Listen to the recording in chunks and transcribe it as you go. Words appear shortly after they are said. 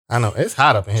I know. It's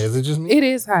hot up in here. Is it just me? It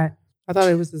is hot. I thought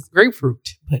it was this grapefruit,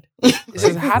 but it's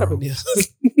just hot up in here.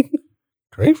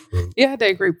 Grapefruit? Yeah, I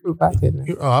had grapefruit back in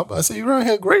there. I'm about to say, you around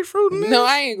here grapefruit in there? No,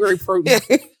 I ain't grapefruit.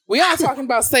 We all talking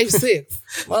about safe sex.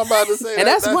 I'm about to say and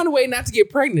that's one way not to get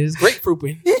pregnant is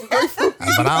grapefruiting.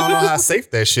 But I don't know how safe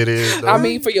that shit is, though. I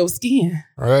mean, for your skin.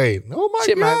 Right. Oh, my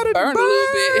Shit God, might it burn a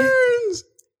little bit. burns.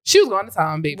 She was going to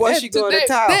town, baby. Was she going to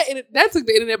town? That took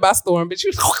the internet by storm, bitch. She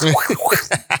was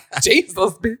Jesus,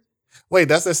 bitch. Wait,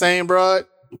 that's the same broad?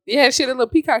 Yeah, she had a little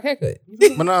peacock haircut.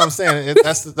 But no, I'm saying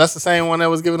that's the same one that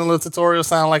was giving a little tutorial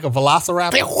sound like a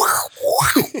velociraptor.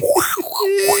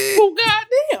 Oh,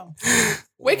 goddamn.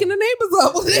 Waking the neighbors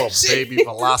up with that shit. Baby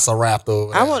velociraptor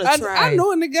over there. I want to try. I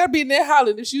know a nigga gotta be in there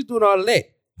hollering if she was doing all of that.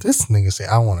 This nigga said,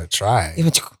 I want to try.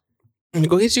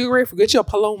 Go get you a grapefruit, get you a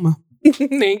paloma.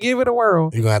 Then give it a whirl.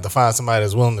 You're going to have to find somebody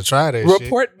that's willing to try that shit.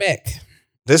 Report back.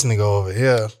 This nigga over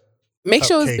here. Make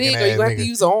sure it's big or you have to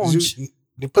use orange.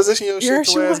 You position your shit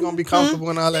to where it's going to be comfortable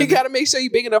and all that. You got to make sure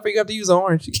you're big enough or you have to use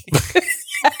orange.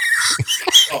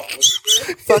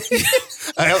 Fuck you.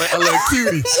 A little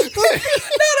cutie.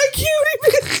 Not a cutie.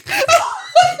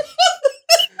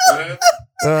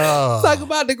 Talk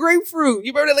about the grapefruit.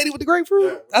 You remember that lady with the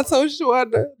grapefruit? I told you I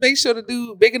had to make sure to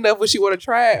do big enough when she want to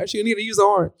try it or she need to use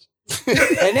orange. And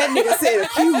that nigga said a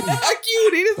cutie. A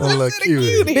cutie. This little nigga said a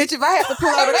cutie. Bitch, if I have to pull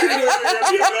out a cutie,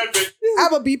 I'm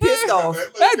going to be pissed off.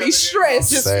 I'd be stressed.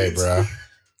 Say, bro.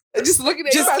 Just looking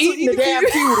at Just eating the damn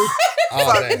cutie.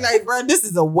 Fucking like, bro, this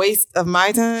is a waste of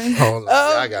my time. Hold on.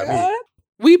 I got me.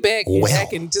 We back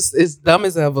and just as dumb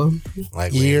as ever.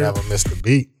 Like we never missed a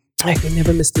beat. Like we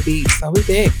never missed a beat. So we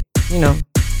back. You know.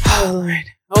 Oh, Lord.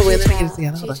 Oh, wait, let me get it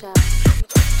together. Hold on.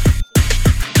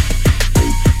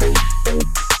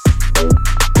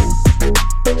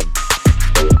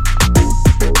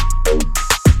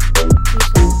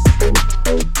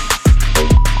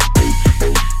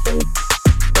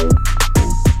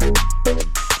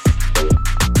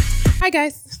 Hi,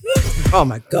 guys. Oh,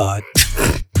 my God.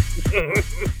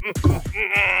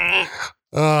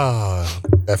 Oh,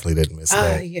 definitely didn't miss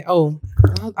that. Yeah. Oh,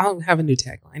 I'll have a new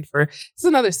tagline for it's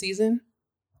another season.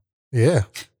 Yeah.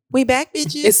 We back,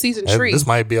 bitches. It's season 3. This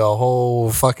might be a whole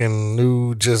fucking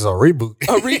new, just a reboot.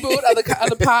 A reboot of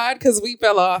the pod because we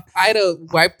fell off. Ida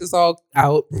wiped us all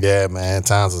out. Yeah, man.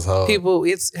 Times is hard. People,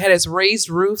 it's had its raised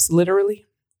roofs, literally.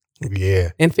 Yeah.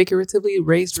 And figuratively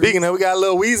raised roofs. Speaking of, we got a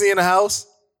little Wheezy in the house.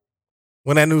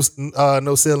 When that new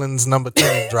No Ceilings number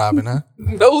 10 dropping, huh?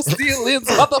 No ceilings,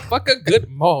 motherfucker. Good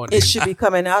morning. It should be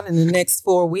coming out in the next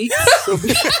 4 weeks.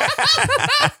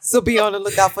 So be on the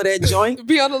lookout for that joint.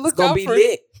 Be on the lookout it's gonna be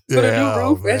lit. For the new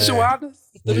roof and Shawanda's.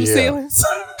 The new ceilings.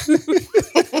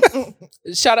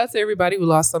 Shout out to everybody who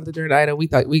lost something during Ida. We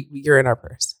thought you're in our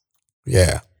purse.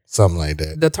 Yeah, something like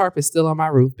that. The tarp is still on my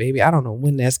roof, baby. I don't know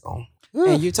when that's going.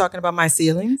 And you're talking about my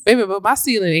ceilings? Baby, but my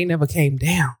ceiling ain't never came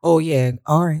down. Oh, yeah.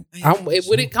 All right.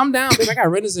 Would it come down? Baby, I got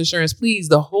renter's insurance. Please,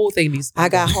 the whole thing needs to I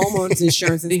got homeowners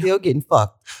insurance and still getting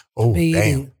fucked. Oh, baby.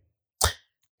 damn.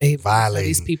 Baby, violating.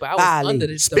 These people, I was under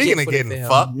this stuff. Speaking of getting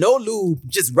fucked. No lube.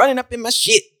 Just running up in my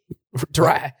shit.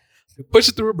 Dry. Push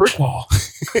it through a brick wall.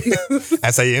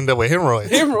 That's how you end up with hemorrhoids.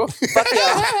 Hemorrhoid. Fuck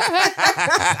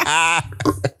y'all.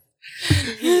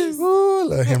 Ooh,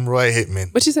 little hemorrhoid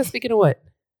hitman. But you said speaking of what?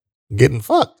 Getting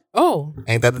fucked. Oh.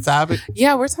 Ain't that the topic?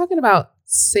 Yeah, we're talking about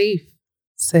safe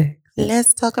sex.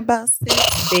 Let's talk about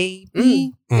sex,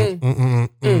 baby.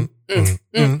 And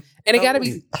it gotta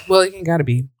be, well, it ain't gotta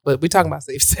be, but we're talking about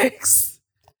safe sex.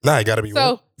 Nah, it gotta be.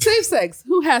 So, safe sex,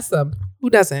 who has some? Who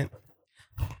doesn't?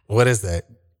 What is that?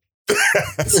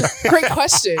 Great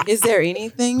question. Is there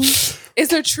anything? Is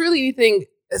there truly anything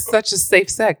such as safe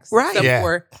sex? Right. Except Yeah.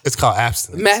 for It's called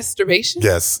abstinence. masturbation?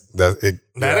 Yes, that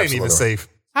How's ain't even it safe.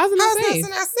 not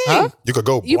safe? Huh? You could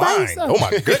go You by blind. yourself. Oh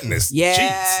my goodness.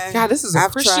 Yeah. Jeez. God, this is a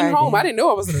I've Christian tried home. it. I didn't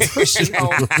know I was in a Christian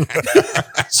home.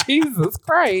 Jesus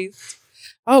Christ.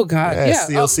 Oh, God. Yeah, Yeah.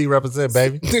 CLC represent,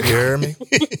 baby. You hear me?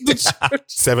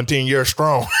 17 years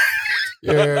strong.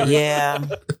 Yeah. Yeah.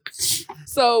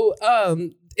 So,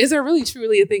 is there really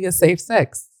truly a thing of safe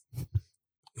sex?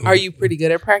 Are you pretty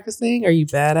good at practicing? Are you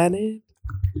bad at it?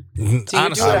 Honestly, do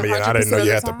it I mean, I didn't 100% know of you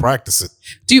the had to time? practice it.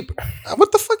 Do you,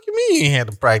 what the fuck you mean you ain't had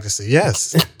to practice it?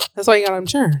 Yes. that's why you got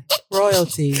insurance.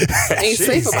 Royalty. Ain't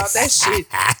safe about that shit.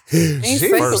 Ain't safe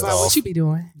First about what off- you be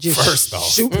doing. Just First off.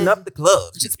 shooting up the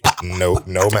club. Just pop. No,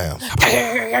 ma'am.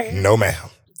 No, ma'am.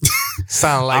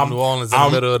 Sound like New Orleans in the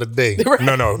middle of the day.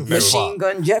 No. Machine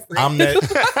Gun Jeffrey. I'm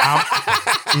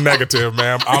negative,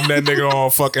 ma'am. I'm that nigga on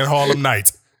fucking Harlem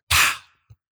Nights.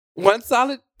 One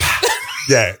solid.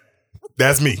 Yeah,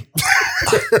 that's me.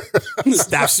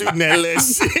 Stop shooting that little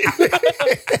shit.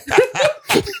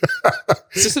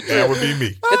 It's just a That drip. would be me.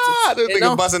 This it nigga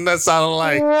don't- busting that sounding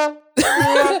like.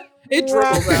 It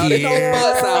dribbles out. It don't Yeah.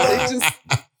 buzz out. It just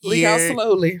leak out Yeah.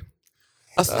 slowly.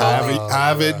 A slow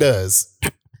However it does.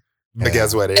 But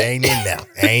guess what? It ain't in now.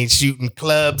 I ain't shooting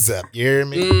clubs up. You hear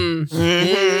me?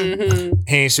 Mm-hmm.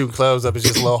 He ain't shooting clubs up. It's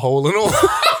just a little hole in them.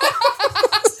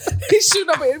 He's shooting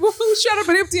up. Who shut up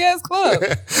an empty ass club?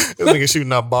 This nigga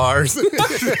shooting up bars.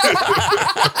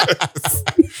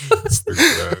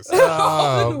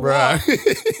 Oh, bro.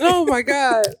 Oh my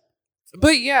god!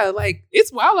 But yeah, like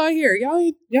it's wild out here. Y'all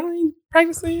ain't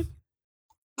practicing.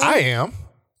 I am.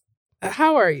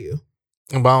 How are you?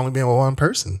 By only being with one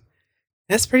person.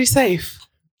 That's pretty safe.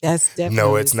 That's definitely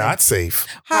No, it's not safe.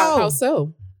 How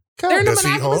so? They're in a Does he?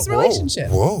 monogamous relationship.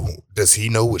 Whoa. Does he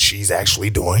know what she's actually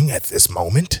doing at this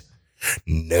moment?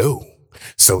 No.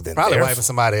 So then Probably therefore- wiping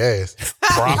somebody's ass.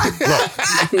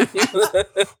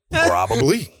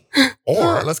 Probably.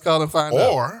 Or Let's call and find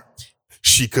out. or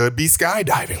she could be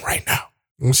skydiving right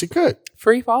now. She could.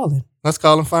 Free falling. Let's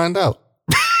call and find out.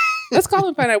 Let's call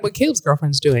and find out what Caleb's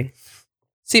girlfriend's doing.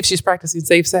 See if she's practicing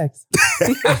safe sex.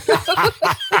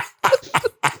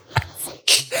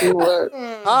 What?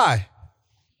 Hi.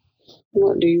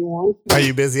 What do you want? Are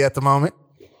you busy at the moment?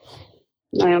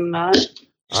 I am not.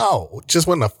 Oh, just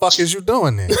what the fuck is you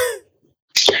doing then?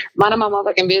 Minding my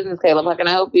motherfucking business, Caleb. How can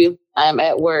I help you? I am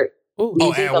at work. Ooh. You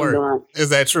Oh, think at I'm work. doing? Is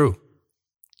that true?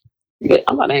 Yeah,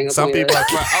 I'm about to hang up. Some on you. people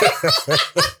are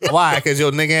Why? Because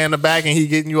your nigga in the back and he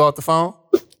getting you off the phone?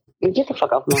 Get the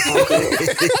fuck off my phone,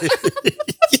 Caleb.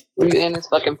 You in this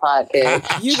fucking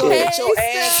podcast. You gonna get your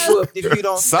ass whooped if you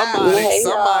don't Somebody Hey,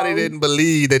 y'all. didn't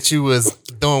believe that you was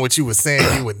doing what you was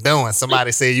saying you were doing.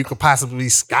 Somebody said you could possibly be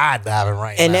skydiving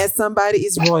right And now. that somebody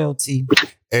is royalty.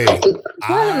 Hey, Why don't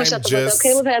I'm you shut the fuck up? just.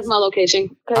 Caleb has my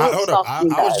location. Caleb, Hold up. I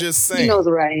was just He saying. knows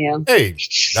where I am. Hey, that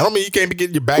don't mean you can't be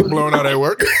getting your back blown out at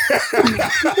work.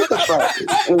 What the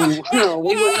fuck? No,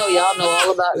 we would know. Y'all know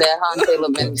all about that, huh,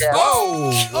 Caleb and Jeff?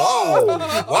 Whoa.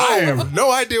 I have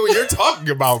no idea what you're talking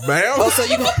about, man. Oh, so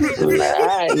you gonna All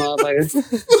right,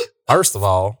 motherfucker. First of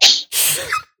all,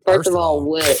 First of all,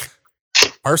 what?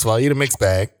 eat a mixed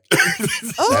bag.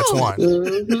 That's one.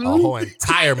 Mm-hmm. A whole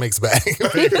entire mixed bag.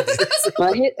 A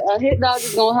hit dog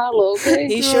is gonna holler, okay?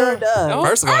 He sure does.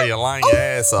 First of all, you're lying your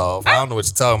ass off. I don't know what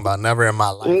you're talking about. Never in my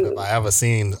life have I ever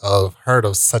seen or heard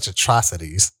of such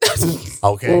atrocities.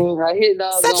 Okay. A hit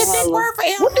dog Such a gonna big holler. word for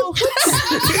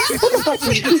him.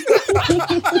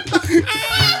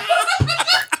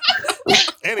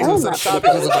 Anywho, so the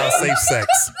topic is about safe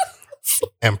sex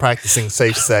and practicing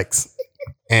safe sex.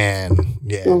 And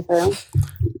yeah. Okay.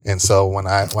 And so when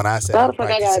I said How I'm the fuck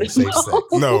I got practicing it? safe sex.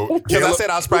 No, Because I said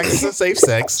I was practicing safe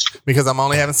sex because I'm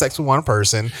only having sex with one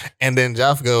person. And then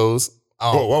Jeff goes,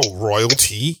 Whoa,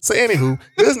 royalty So anywho,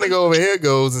 this nigga over here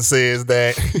goes and says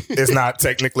that is not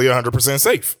technically 100%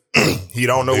 safe. He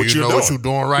don't know do what you you're know doing. what you're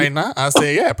doing right now? I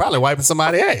said, yeah, probably wiping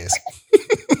somebody's ass.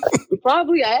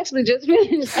 Probably. I actually just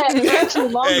finished having sex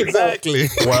with long ago. Exactly.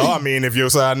 Well, I mean, if your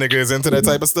side nigga is into that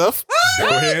type of stuff, go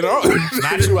ahead on.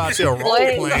 Not you out here role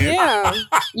Wait, playing. Yeah.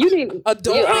 You need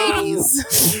Adult you-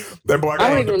 babies. That boy I got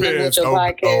don't on even the remember pitch. what your Oh,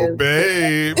 podcast-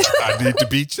 babe, I need to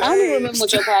be changed. I don't even remember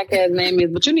what your podcast name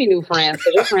is, but you need new friends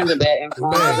because your friends are bad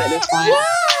influences at this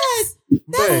point.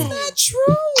 Babe, Not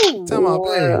true. tell my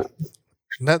Well, babe.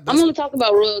 That, I'm going to talk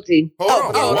about royalty Hold on, oh,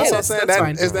 hold that's on. what I'm that's saying.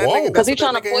 fine. Is that Whoa. nigga? because That's he's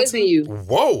trying to what that nigga poison into? you.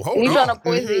 Whoa, hold He's on. trying to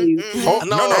poison you. Hold-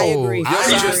 No, I agree. Your I'm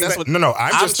side, just, that's what, I'm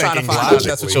I'm just trying to thinking find out if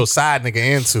that's what logically. your side nigga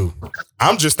into.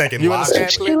 I'm just thinking You understand?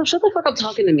 logically. Caleb, shut the fuck up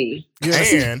talking to me. You in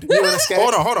a- And you in a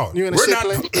scat? hold on. You in a We're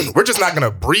shit not. We're just not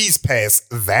gonna breeze past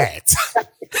that.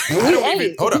 I don't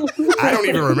even. Hold up. I don't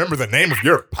even remember the name of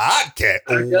your podcast.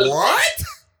 What?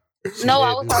 No,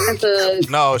 I was talking to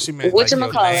No, she meant What like you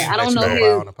your call it? name I that don't you know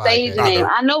go on his the stage podcast. name.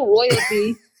 I know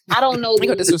royalty. I don't know. You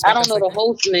gonna disrespect I don't know us the like that.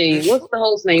 host name. What's the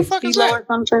host name? The fuck is CeeLo that? or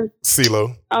something?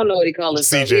 CeeLo, I don't know what he called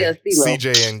himself. Yeah, CeeLo.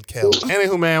 CJ, and Kel.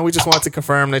 Anywho, man, we just wanted to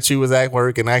confirm that you was at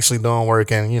work and actually doing work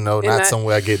and, not not-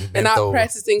 somewhere getting And bent not over.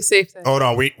 practicing safe sex. Hold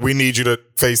on, we need you to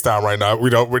FaceTime right now.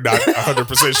 We're not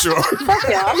 100% sure. Fuck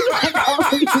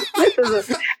y'all.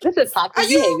 This is toxic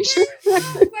behavior.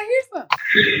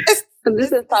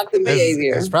 This is toxic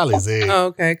behavior. It's probably Zig Oh,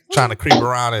 okay. trying to creep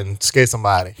around and scare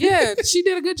somebody. Yeah, she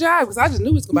did a good job because I just knew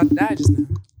he was about to die just now.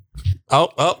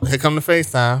 Oh, here come the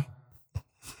FaceTime.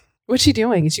 What's she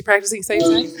doing? Is she practicing safe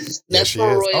sex? Yes, she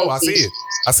is. Oh, I see it.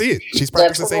 I see it. She's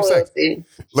practicing safe sex. royalty.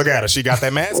 Look at her. She got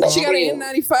that mask on. She got an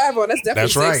N95 on. That's definitely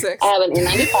That's safe right. sex. I have an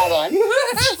N95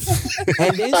 on.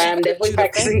 And then So I'm definitely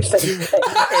practicing. Hey,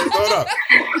 hold up.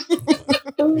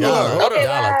 Y'all, Hold up. y'all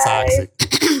are toxic.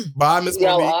 Bye, Miss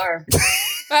Y'all Monique. are.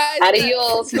 Bye.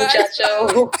 Adios,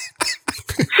 muchacho.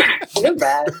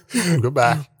 Goodbye.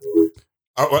 Goodbye.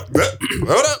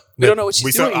 Hold up. We don't know what she's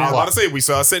We doing saw. I was now. about to say we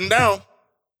saw her sitting down.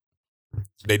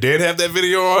 They did have that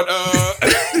video on.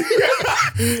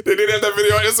 They did have that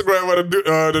video on Instagram where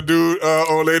the dude,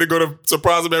 old lady, go to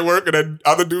surprise him at work, and that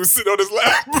other dude sitting on his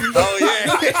lap. Oh yeah.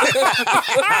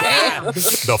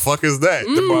 The fuck is that?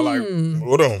 The boy like,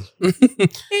 hold on.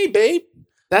 Hey, babe.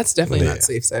 That's definitely Yeah. not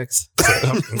safe sex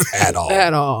At all.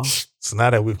 at all. So now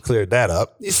that we've cleared that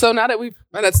up, So now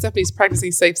that Stephanie's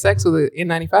practicing safe sex with an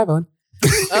N95 on.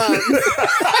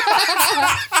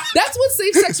 That's what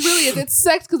safe sex really is. It's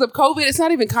sex because of COVID. It's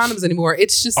not even condoms anymore.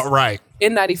 It's just all right.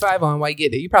 N95 on while you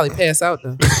get there. You probably pass out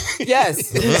though.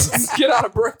 Yes. Just get out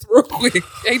of breath real quick.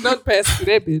 Ain't nothing passing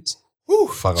through that bitch. Whew,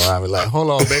 fuck around me like,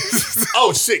 hold on, babe.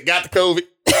 Oh shit, got the COVID.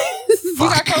 You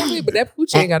got COVID, but that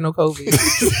pooch ain't got no COVID.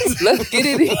 Let's get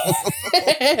it in.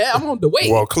 I'm on the way.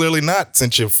 Well, clearly not,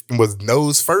 since you was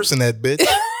nose first in that bitch.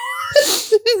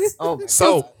 Oh,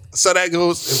 So that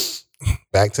goes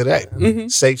back to that.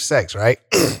 Mhm. Safe sex, right?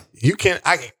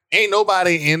 Ain't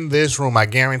nobody in this room, I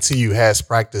guarantee you, has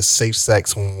practiced safe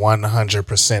sex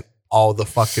 100% all the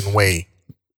fucking way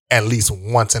at least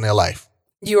once in their life.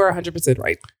 You are 100%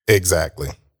 right. Exactly.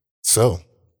 So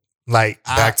Like,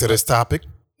 back to this topic.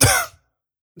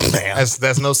 Man,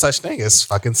 there's no such thing as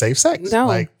fucking safe sex. No.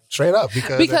 Like, straight up.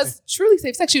 Because truly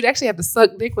safe sex, you'd actually have to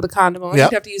suck dick with a condom on.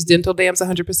 Yep. You'd have to use dental dams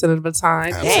 100% of the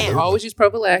time. Absolutely. You'd always use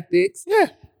prophylactics. Yeah.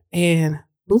 And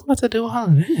who wants to do all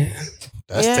of that?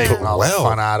 that's Yeah. taking all the Well.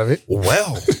 fun out of it.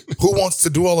 well, who wants to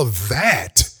do all of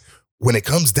that when it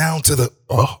comes down to the,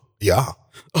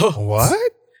 What?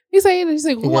 He's saying,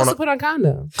 who wants wanna- to put on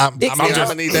condoms? I'm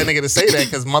gonna need that nigga to say that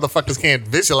because motherfuckers can't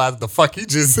visualize the fuck he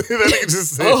just said. That nigga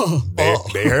just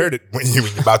said. They heard it when you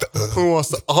about to. Who wants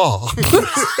to? Oh,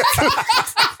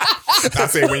 I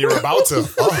say when you're about to.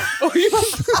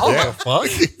 yeah, fuck.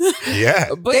 Yeah.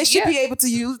 But they should be able to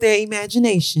use their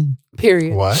imagination.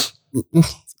 period. What?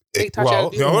 They taught y'all Well,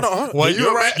 to do hold that. on. Hold on. Well,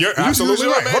 You're absolutely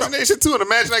your right. Hold on. imagination too, and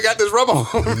imagine I got this rubber on.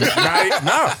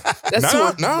 No, That's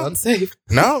no, too no. unsafe.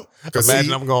 no. 'Cause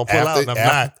Imagine I'm gonna pull out and I'm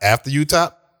not. After you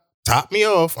top me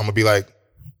off, I'm gonna be like,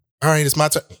 all right, it's my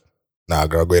turn. Nah,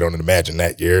 girl, go ahead on and imagine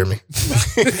that. You hear me?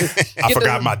 I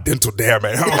forgot my dental dam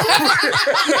at home.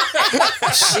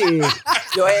 Shit.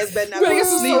 Your ass better not Better be get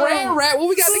some asleep. saran wrap. What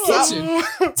we got in the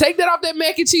kitchen? Take that off that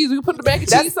mac and cheese. We can put the mac and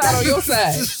cheese side on your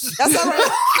side. That's all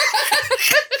right.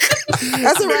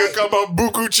 That's all Nigga right. come up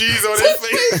buku cheese on his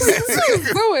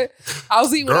face. Do it. I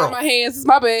was eating Girl. without my hands. It's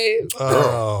my bad.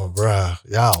 Oh, bruh,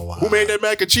 y'all wow. Who made that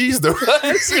mac and cheese though?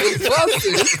 Shit was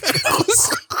busted.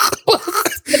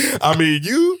 I mean,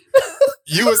 you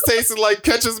was tasting like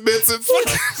Ketchup's mints and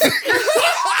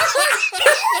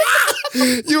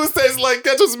you was tasting like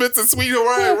Ketchup's mints and sweet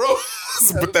Hawaiian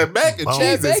rolls, but that mac and That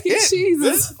cheese That mac and is hit. cheese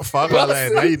is Fuck all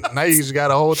that. Now you just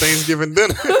got a whole Thanksgiving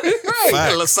dinner. right. A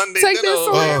little Sunday Take that dinner.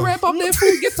 saran wrap off that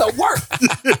food. Get to work.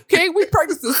 Okay, we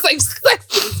practicing safe sex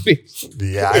for this bitch.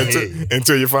 Yeah, I hear you.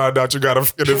 Until you find out you got an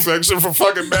infection from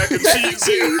fucking mac and cheese.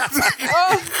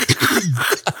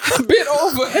 Bit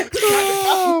over.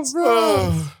 Oh,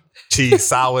 bro. Cheese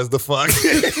sour as the fuck.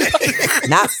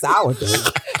 Not sourdough. I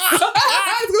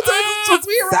was gonna tell you,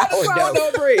 sweet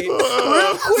sourdough bread.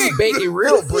 Real quick. Baking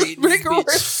real bread. Make a real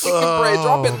chicken bread,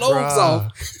 dropping loaves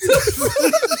off.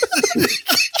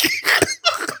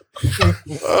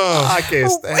 I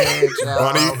can't stand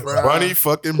y'all, bro. Bunny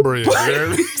fucking bread. You hear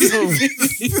me?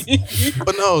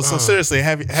 But no, so seriously,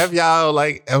 have y'all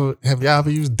ever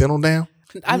used dental dam?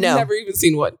 I've No. never even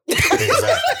seen one.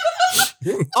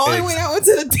 Exactly. Only when I went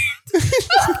to the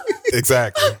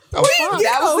Exactly. Oh, fine.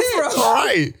 that was it.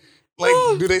 Right.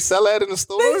 Like, do they sell that in the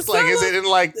stores? Like, is it in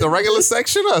like the regular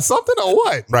section or something or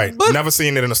what? Right. But- Never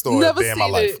seen it in a store a Never day in my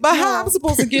seen life. it. But how I'm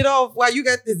supposed to get off while you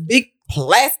got this big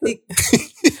plastic?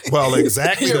 Well,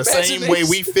 exactly Your the same way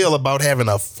we feel about having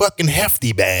a fucking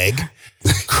hefty bag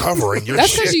covering your That's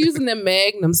shit. because you're using them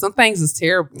magnums. Some things is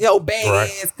terrible. Yo, bag Right.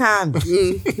 ass condom.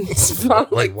 It's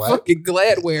like what? fucking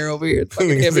Gladware over here. Fucking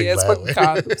Nigga heavy said ass fucking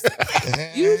Gladware.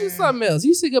 condoms. Use just something else.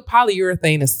 Use a good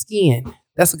polyurethane of skin.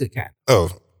 That's a good kind. Oh,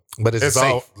 But it's it's safe.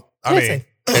 all. I Yeah, mean,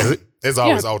 it's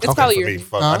always Yeah, all it's talking for me. polyurethane.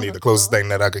 Fuck, I need the closest thing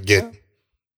that I could get.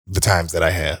 The times that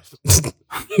I have.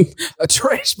 A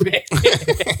trash bag.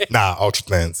 Nah, ultra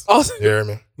thins. Also, You hear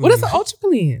me? what is an ultra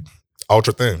clean?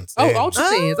 Ultra thins. Oh, ultra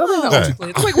thins. I think Yeah. ultra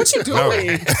clean. I'm like, what you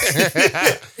doing?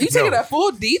 You taking a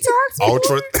full detox?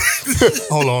 Ultra.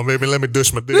 Hold on, baby. Let me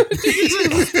douche my dick.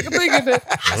 Thinking that,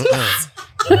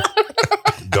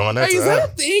 Doing that hey, to is that a her.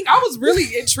 thing? I was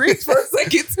really intrigued for a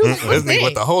second too. This nigga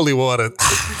with the holy water.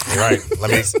 Right.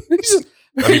 Let me.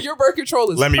 Your birth control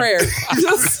is prayer.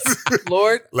 Just,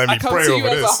 Lord, Let me I come pray to you over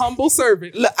as this. a humble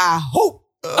servant. I hope.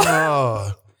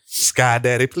 Oh, Sky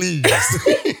Daddy, please.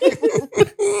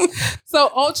 So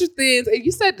ultra thins, and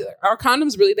you said, are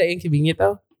condoms really that inconvenient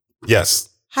though? Yes.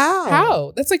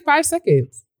 How? That's like 5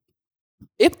 seconds.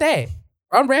 If that.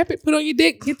 Unwrap it, put on your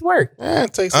dick, get to work. Yeah,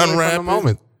 it takes away from Unwrap the it.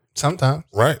 moment. Sometimes.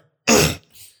 Right.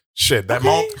 Shit. That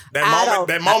moment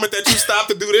that you stopped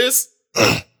to do this,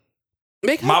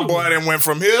 Make my happy. boy then went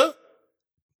from here.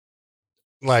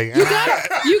 Like, You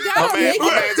gotta make my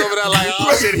man's over there like,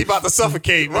 oh shit, he about to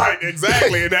suffocate. Right,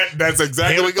 exactly. And that's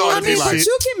exactly Here we what go. it's I gonna mean, be but like.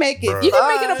 you can make it. Bruh. You can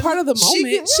make it a part of the She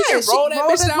moment. can- She yeah, can roll she that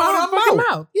roll bitch that down in her mouth. fucking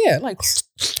mouth. Yeah, like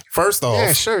First off,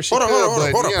 Yeah, sure. She hold on.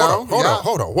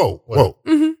 Hold on. Whoa.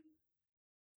 Mhm.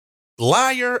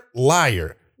 Liar.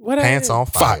 what I Pants did. on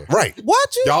fire. Right.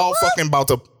 What you? Y'all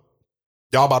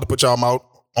about to put y'all mouth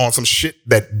on some shit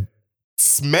that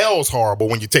smells horrible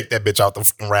when you take that bitch out the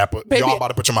fucking wrapper. Baby. Y'all about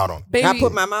to put your mouth on. Baby, I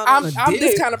put my mouth on a I'm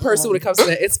this dick. kind of person when it comes to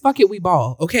that. It's fuck it, we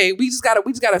ball. Okay, we just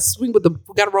gotta swing with we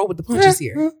gotta roll with the punches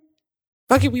here.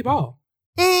 Fuck it, we ball.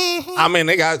 I mean,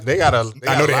 they got a I know lot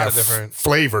they of have different.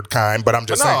 flavored kind, but I'm But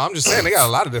just no, saying. I'm just saying they got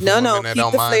a lot of different No, women that keep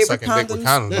don't the mind flavored sucking dick with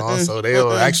condoms. condoms on, Mm-mm. so they'll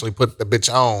Mm-mm. actually put the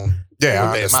bitch on. Yeah,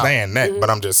 I With their mouth. understand that, Mhm. but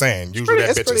I'm just saying. Usually pretty- that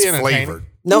it's bitch pretty is entertaining. flavored.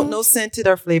 No scented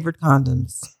or flavored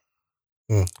condoms.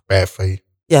 Bad for you.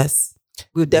 Yes,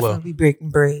 we'll definitely be breaking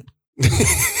bread.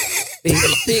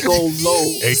 Big old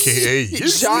load. AKA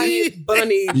Giant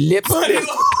bunny Lipstick.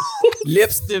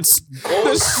 Lipstick.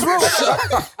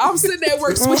 I'm sitting at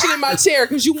work switching in my chair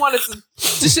because you wanted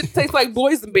the shit to taste like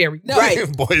boysenberry. No, Right.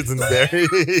 Boysenberry.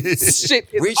 shit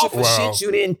is Reaching awful. for shit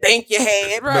you didn't think you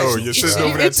had. Right. No, you're sitting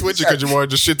over there twitching because you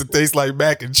wanted your shit to taste like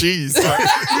mac and cheese.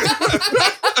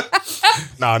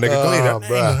 Nah, nigga, go ahead. Oh, That ain't bruh.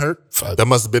 gonna hurt. Fuck. That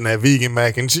must have been that vegan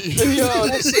mac and cheese. Yo,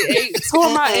 that shit ate,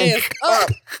 tore my ass up.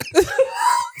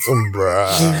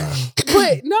 Bruh.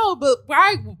 But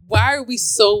why are we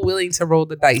so willing to roll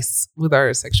the dice with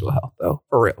our sexual health though?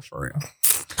 For real.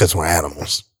 Because we're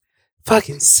animals.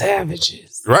 Fucking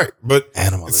savages. Right, but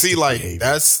Animals. see, like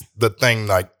that's the thing.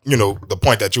 Like the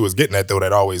point that you was getting at though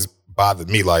that always bothered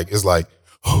me. Like it's like,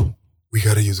 oh, we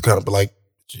gotta use a condom, but like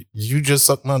you just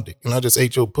sucked my dick and I just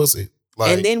ate your pussy.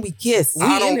 Like And then we kiss.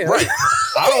 I don't. Right.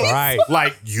 I don't. Right.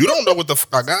 Like you don't know what the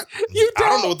fuck I got. You I don't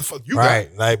don't. know what the fuck you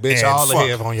Right. Like, bitch, And all the fuck.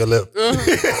 hair on your lip.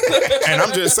 got. And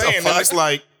I'm just saying, and it's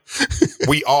like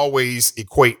we always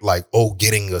equate like, oh,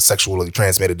 getting a sexually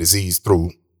transmitted disease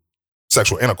through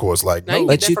sexual intercourse. Like, Now you no.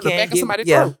 But get that you from the can't back of give- somebody's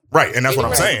yeah. throat. Right, and that's what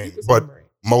I'm saying. But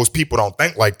most people don't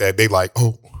think like that. They like,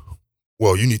 oh,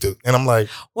 well, you need to. And I'm like,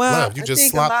 Well, love, you I just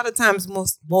think slop- a lot of times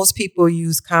most people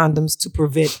use condoms to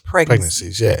prevent pregnancy.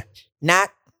 Pregnancies, yeah. Not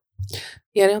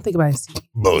Yeah, they don't think about it.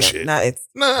 bullshit. Not it's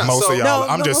Nah, Most so, of y'all, no,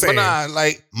 I'm no, just but saying. But nah,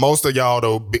 like, Most of y'all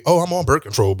though, I'm on birth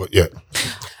control, but yeah.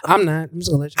 I'm not. I'm just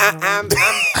gonna let you know. I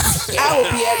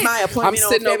will be at my appointment I'm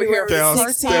sitting on over here February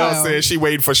with Kel 16th. Wow. said she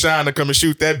waiting for Shine to come and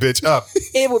shoot that bitch up.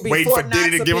 It will be Waiting for Fort Diddy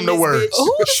Knox to up give in him the this word. bitch.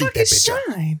 Who the Shoot fuck that is bitch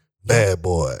up. Shine? bad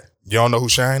boy. Y'all know who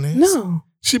Shine is? No.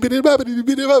 She bit it up.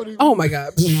 Oh my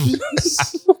god.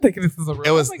 I'm thinking this is a real.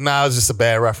 It was I'm like, nah, it was just a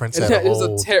bad reference. it at a was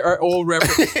whole- a old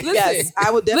reference. Listen, Yes,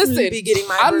 I would definitely listen, be getting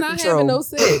my I'm birth not control. having no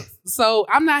sex. So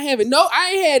I'm not having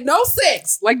I ain't had no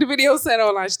sex. Like the video said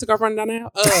online. She took off running down the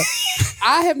house.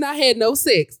 I have not had no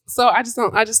sex. So I just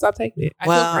stopped taking it. I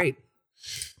Well, feel great.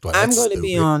 Boy, I'm that's going to be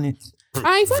stupid. on it.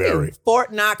 I ain't fucking. Very.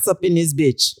 Fort Knox up in this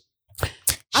bitch.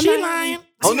 I'm She not lying.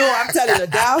 Oh no, I'm telling the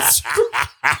douse.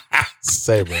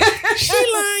 Say, bro. She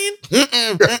lying.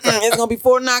 It's gonna be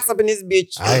Fort Knox up in this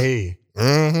bitch. I hear you.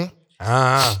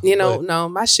 Mm-hmm. You know, no,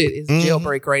 my shit is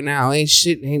jailbreak right now. Ain't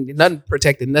nothing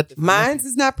protected, nothing. Mine's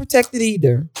is not protected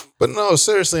either. But no,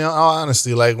 seriously, in all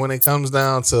honesty, like when it comes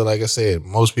down to, like I said,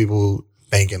 most people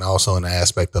thinking also in the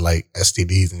aspect of like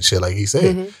STDs and shit, like he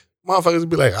said, Mhm. motherfuckers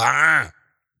be like,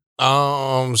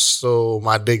 so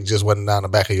my dick just went down the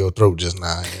back of your throat just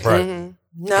now. Right. Mhm.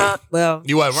 Nah, well,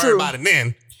 You wasn't worried true. about it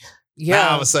then. Yeah. Now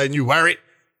all of a sudden you worried.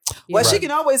 Well, she Right.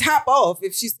 can always hop off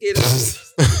if she's scared of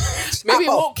Maybe it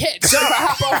hop won't catch. If I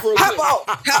hop off real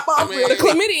quick. hop off mean, real The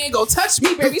quick. chlamydia ain't gonna touch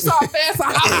me, baby. You saw how fast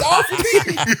I hopped off of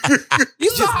me. You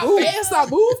saw how move. fast I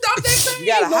moved off that thing? You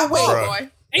gotta Ain't no hop way, off. boy.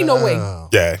 Ain't no way.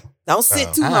 Yeah. Don't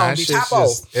sit too long. that Bitch, shit's hop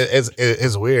off. just-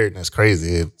 it's weird and it's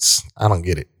crazy. I don't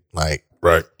get it. Like,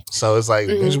 Right. so it's like,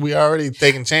 bitch, we already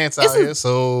taking chance out It's a- here.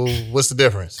 So what's the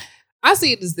difference? I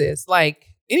see it as this. Like,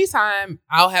 anytime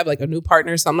I'll have like a new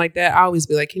partner or something like that, I always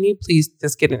be like, can you please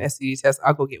just get an STD test?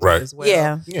 I'll go get Right. one as well.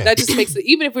 Yeah. Yeah. That just makes it,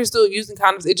 even if we're still using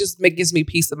condoms, it just gives me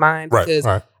peace of mind Right. because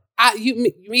Right.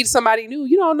 you meet somebody new,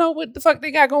 you don't know what the fuck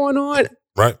they got going on.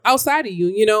 Right. outside of you.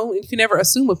 You know, you can never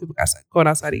assume what people got going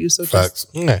outside of you. So Facts.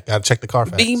 Yeah, gotta check the car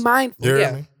facts. be mindful. You hear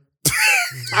Yeah. me?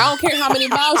 I don't care how many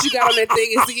miles you got on that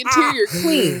thing. Is the interior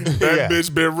clean? That Yeah.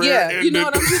 bitch been rear Yeah, ended. you know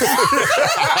what I'm saying?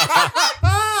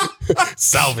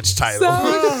 Salvage title.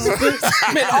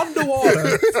 Man,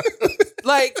 underwater.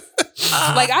 Like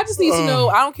I just need to know.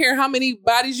 I don't care how many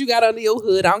bodies you got under your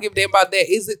hood. I don't give a damn about that.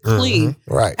 Is it clean?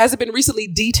 Right. Has it been recently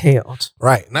detailed?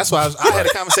 Right. And that's why I had a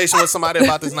conversation with somebody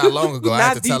about this not long ago. I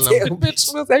had to tell them.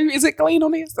 Bitch, is it clean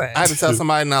on the inside? I had to tell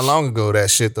somebody not long ago that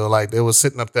shit though. Like they was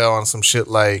sitting up there on some shit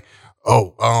like,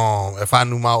 if I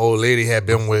knew my old lady had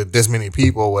been with this many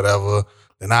people or whatever,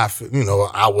 then I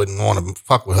wouldn't want to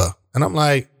fuck with her. And I'm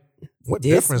like, what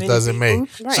This difference many does it make?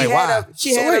 people? Right. She Like, had, why?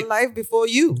 she So had wait. a life before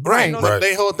you. Right. You know, But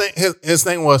they whole thing, his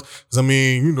thing was, 'cause I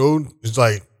mean, it's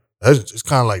like, it's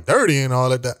kind of like dirty and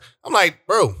all of that. I'm like,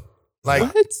 bro, like,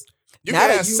 What? you Now can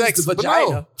they have use sex, the but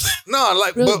vagina. no,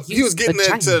 like, Really but he was use getting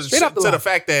vagina. into Straight up the to the line.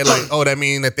 fact that like, that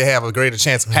mean that they have a greater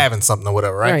chance of having something or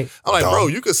whatever, right? Right. I'm like, Dog. bro,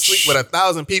 you could sleep with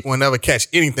 1,000 people and never catch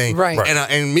anything, Right.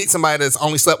 And meet somebody that's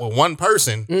only slept with one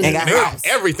person Mhm. And got and house.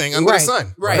 everything under Right. the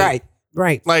sun, Right.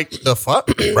 Right. Like the fuck,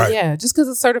 Right. Yeah. Just because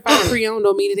it's certified pre-owned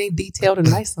don't mean it ain't detailed and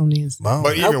nice on the inside.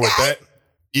 But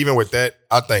even with that,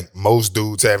 I think most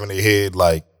dudes have in their head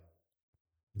like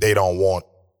they don't want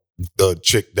the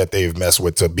chick that they've messed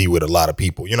with to be with a lot of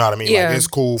people. You know what I mean? Yeah. Like it's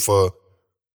cool for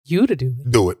You to do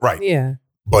it. do it, right? Yeah.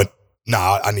 But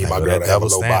nah, I need my Like girl that to have a double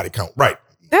low standard. body count, right?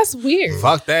 That's weird.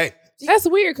 fuck that, That's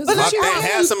weird because fuck that.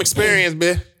 Have some experience,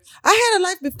 bitch. I had a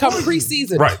life before. come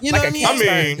preseason. Right. You know Like what a I mean?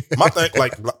 I mean, my thing,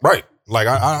 like, right? Like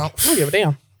I don't give a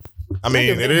damn. I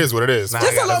mean, it is what it is. Nah,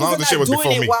 Just as as long long as as the I'm shit not was doing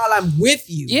before it me. while I'm with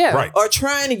you. Yeah. Right. Or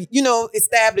trying to,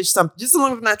 establish something. Just as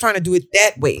long as I'm not trying to do it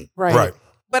that way. Right. Right.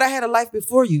 But I had a life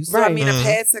before you. So, I Right. mean, I've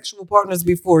had sexual partners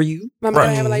before you. My mom Right.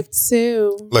 have a life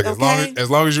too. Look, Okay. as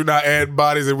long as you're not adding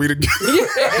bodies and we together,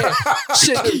 Yeah.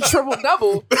 Shit, triple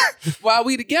double while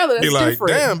we together. That's be like,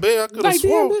 different. damn, babe, I could have Like, damn,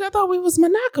 sworn. dude, I thought we was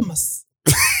monogamous.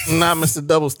 Not Mr.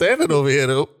 Double Standard over here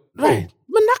though. Right.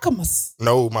 Monogamous.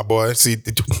 No, my boy. See,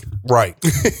 right.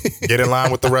 Get in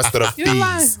line with the rest of the You're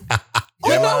lying. fees.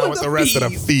 Get in line with the rest of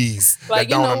the fees Like,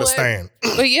 that you don't know what? understand.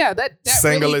 But yeah, that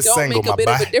Single really is don't single, make a my bit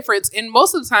of boy. a difference. And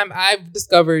most of the time, I've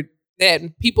discovered that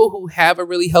people who have a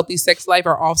really healthy sex life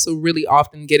are also really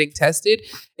often getting tested.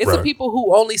 It's the Right. people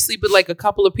who only sleep with like a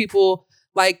couple of people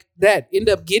like that end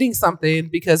up getting something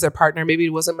because their partner maybe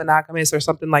wasn't monogamous or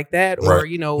something like that. Or, Right.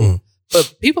 you know, Mm.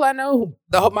 but people I know,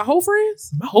 my whole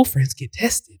friends get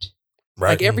tested.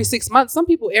 Right. Like every 6 months, some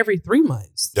people every 3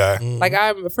 months. Yeah. Like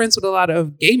I'm friends with a lot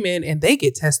of gay men and they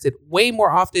get tested way more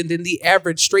often than the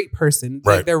average straight person.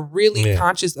 Like Right. they're really Yeah.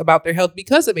 conscious about their health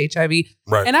because of HIV.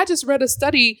 Right. And I just read a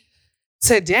study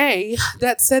today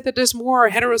that said that there's more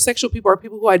heterosexual people or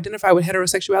people who identify with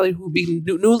heterosexuality who be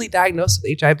newly diagnosed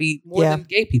with HIV more Yeah. than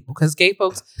gay people because gay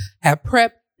folks have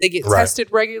PrEP. They get Right. tested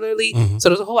regularly. Mhm. So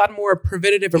there's a whole lot more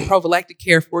preventative and prophylactic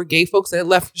care for gay folks that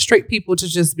left straight people to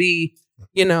just be,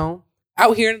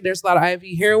 out here. There's a lot of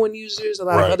IV heroin users, a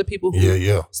lot Right. of other people who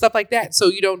yeah. stuff like that. So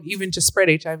you don't even just spread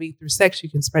HIV through sex, you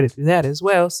can spread it through that as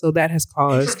well. So that has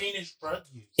caused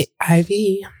IV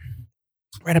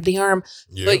right up the arm.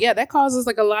 Yeah. But yeah, that causes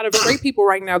like a lot of straight people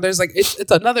right now. There's like, it's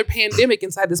another pandemic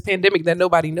inside this pandemic that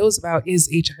nobody knows about is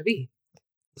HIV.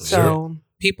 So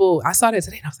people, I saw that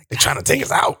today and I was like, They're trying to take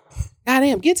us out.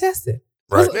 goddamn, get tested.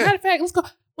 Right. Matter of fact, let's go.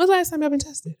 When's the last time y'all been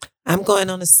tested? I'm going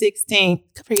on the 16th.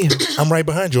 Good for you. I'm right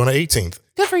behind you on the 18th.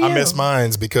 Good for you. I missed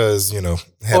mines because, had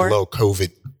Or- a little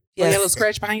COVID. Oh, you got a Yes. little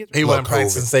scratch behind you. He wasn't COVID.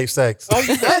 practicing safe sex. Oh,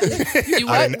 you what? You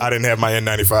I what? didn't have my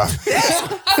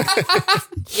N95.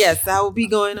 Yes, I will be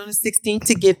going on the 16th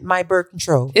to get my birth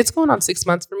control. It's going on 6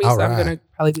 months for me, All so I'm right. going to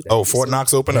probably do that. Oh, pretty Fort soon.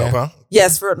 Knox open Yeah. up, huh?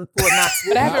 Yes, for Knox.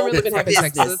 But I haven't really been having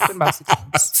sex, so it's been about 6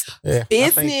 months. Yeah, I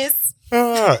think- Business.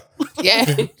 Yeah.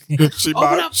 She Open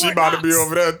about up she Fort about to be Knox.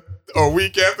 over there a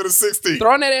week after the 16th.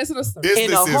 Throwing that ass in the sun.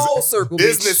 In a whole circle, bitch.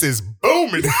 Business is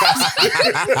booming.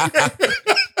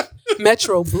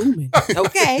 Metro booming.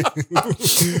 Okay.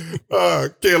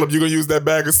 Caleb, you gonna use that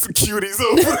bag of cuties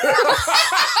over?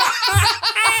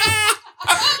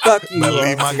 Fuck you. But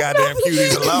leave my goddamn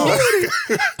cuties alone.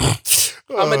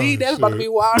 I'm going to need that. It's about to be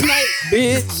a wild night.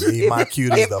 Bitch. Leave my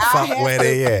cuties the fuck where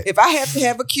they at. If I have to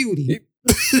have a cutie,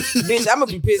 bitch, I'm gonna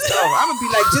be pissed off. I'm gonna be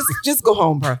like, just go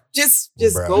home, bro. Just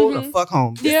Bruh. go the fuck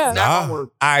home. This is Yeah. not gonna work.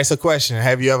 All right, so question.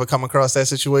 Have you ever come across that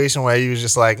situation where you was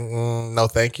just like, no,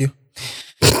 thank you?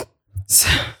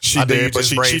 She Or do you did, but just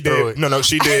she brave through did. it? No,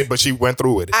 she did, but she went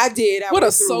through with it. I did. I What a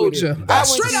went through with it. soldier. I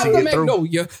Straight went out through the it.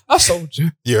 Magnolia. A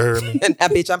soldier. You heard me? And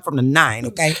bitch, I'm from the 9,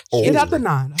 okay? Get out the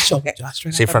 9. A soldier.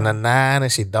 Straight She out from the the 9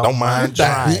 and she don't mind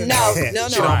dying. trying. No.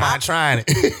 She don't mind trying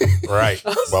it. Right.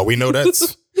 Well, we know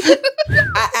that's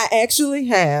I actually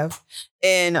have.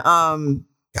 And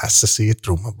Got to see it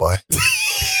through, my boy.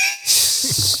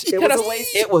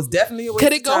 it was definitely a waste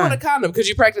Could of it go with a time. condom? Could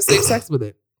you practice safe sex with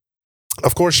it?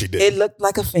 of course she did. It looked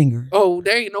like a finger. Oh,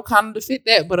 there ain't no condom to fit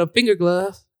that, but a finger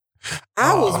glove.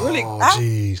 I was really. Oh, I,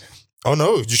 jeez. Oh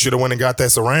no, you should have went and got that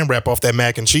saran wrap off that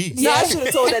mac and cheese. yeah, I should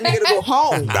have told that nigga to go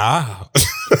home. Nah.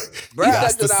 You Gots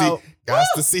sucked to it see, out. gots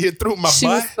to see it through, my She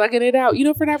boy. was sucking it out. You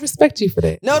know, for not respect you for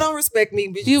that. No, don't respect me,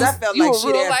 bitch. You I was, felt you like a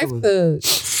shit real life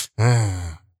afterwards.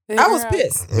 thug. I was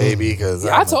pissed. Maybe because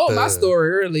I told my story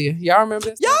earlier. Y'all remember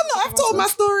that? Y'all know I've told my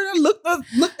story. I looked at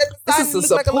the side. This and is it a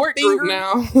looked like a little support group finger.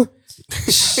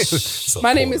 now.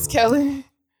 My name is Kelly,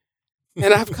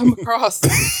 and I've come across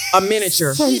A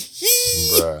miniature.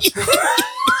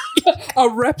 a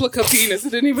replica penis. It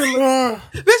didn't even look.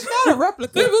 Bitch, not a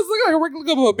replica. It was look like a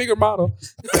replica of a bigger model.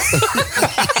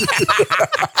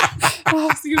 Oh,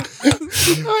 see,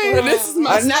 this is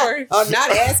my I'm story.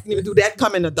 not asking him to do that.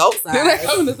 Come in adult size. Then I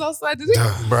come to this outside. Did it?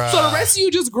 Bruh. So the rest of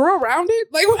you just grew around it?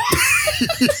 Like, what?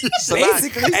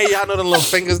 Basically. Hey, y'all know the little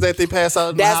fingers that they pass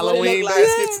out in the That's what it Halloween look like.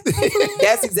 baskets?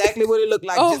 That's exactly what it looked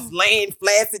like. Oh. Just laying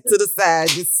flaccid to the side.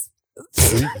 Just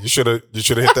You should have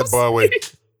hit that bar with.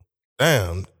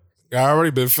 Damn, I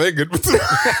already been fingered. What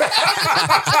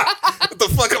the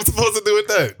fuck I'm supposed to do with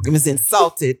that? it was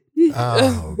insulted.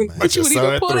 Oh, man. But you your would even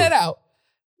son pull through. that out.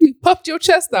 You puffed your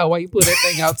chest out while you pulled that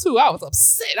thing out too. I was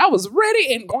upset. I was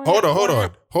ready and Hold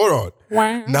on.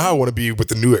 Wow. Now I want to be with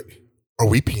the new. Are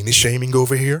we penis shaming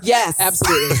over here? Yes.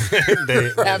 Absolutely.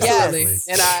 Absolutely. Yes.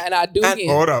 And I do And- again.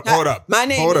 Hold up. My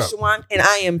name Hold is up. Shawan, and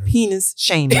I am penis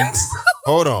shaming.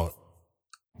 Hold on.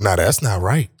 Now that's not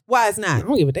right. Why it's I not?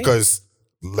 don't give a damn. Because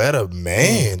let a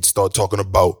man start talking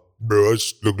about, bro, it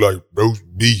look like roast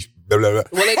beef. Blah, blah, blah.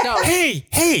 Well, it don't.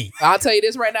 Hey, I'll tell you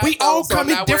this right now. we so all I'm come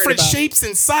in not worried different about it. shapes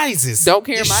and sizes. Don't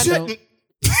care, You mine don't.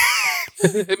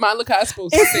 shouldn't- It might look how it's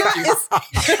supposed to. It's Thank not.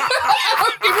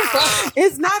 you.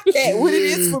 It's not that. What it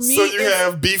is for me. So you is-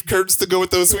 have beef curtains to go with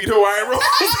those sweet Hawaiian rolls?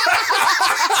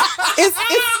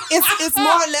 it's more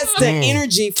or less the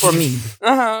energy for me.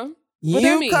 Uh-huh. What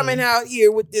that You mean? coming out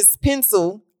here with this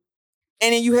pencil,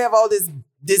 and then you have all this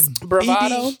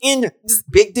Bravado? this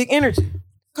big dick energy.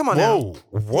 Come on now.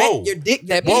 Whoa. Your dick,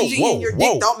 That your whoa, energy and your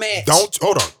dick don't match.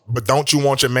 Hold on. But don't you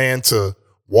want your man to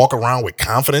walk around with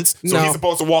confidence? So No. he's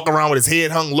supposed to walk around with his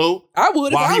head hung low? I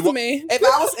would if While I he was a wa- man. If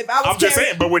I was I'm just carrying-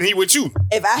 saying, but when he with you,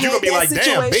 if I you had gonna be that like,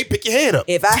 situation, damn, babe, pick your head up.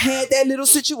 if I had that little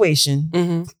situation,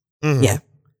 Mm-hmm. Mhm. Yeah.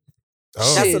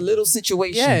 Oh. that's Shit. a little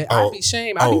situation. Yeah, Oh. I'd be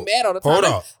ashamed. I'd be mad all the time. Hold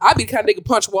up. I'd be the kind of nigga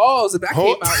punch walls if I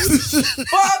Hold- came out with it.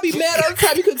 Boy, I'd be mad all the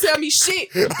time. You couldn't tell me shit.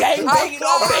 Gang I'd banging be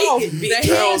on like, bacon, the bitch.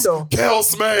 handle. Kel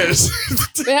smash.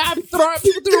 Man, I'd be throwing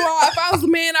people through the wall. If I was a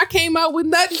man, I came out with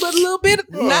nothing but a little bit of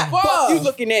Not fuck. fuck you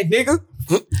looking at, nigga.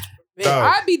 Man,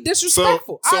 Dog. I'd be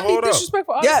disrespectful. So I'd hold be up.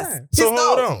 disrespectful all Yes. the time. So Pissed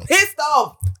hold off. on. Pissed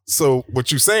off. So what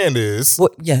you saying is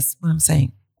Yes, what I'm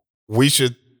saying. we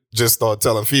should just start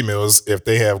telling females if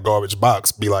they have garbage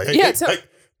box, be like, hey, Yeah, hey,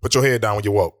 put your head down when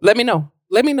you walk. Let me know.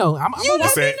 Let me know. I'm You a let me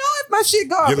saying- know if my shit You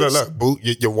garbage. look, boo,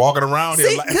 you're walking around See,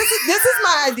 here like, this is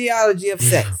my ideology of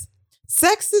sex.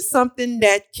 Sex is something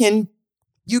that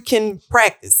you can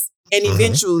practice, and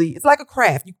eventually, it's like a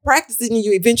craft. You practice it, and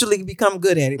you eventually become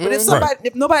good at it. But if Mhm.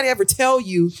 if nobody ever tell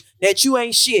you that you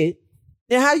ain't shit,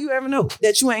 then how you ever know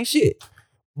that you ain't shit?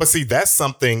 but see, that's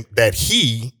something that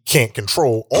he can't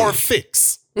control or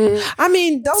fix. I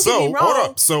mean, don't get So me wrong. hold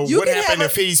up. So You what can happened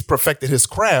have if he's perfected his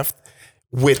craft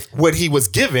with what he was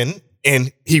given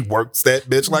and he works that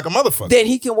bitch like a motherfucker? then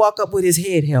he can walk up with his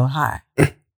head held high.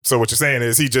 So what you're saying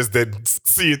is he just didn't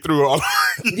see it through all.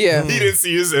 Yeah. He didn't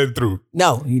see his head through.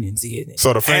 No, he didn't see it.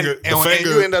 So the finger, And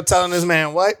you end up telling this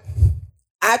man what?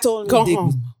 I told him Go his dick home.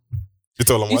 was. you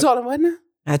told him You what? told him what now?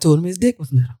 I told him his dick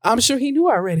was little. I'm sure he knew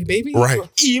already, baby. Right.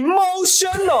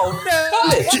 Emotional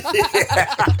damage.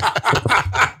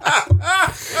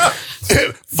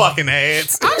 Fucking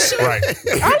ads. I'm sure. Right.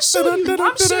 I'm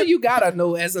sure you gotta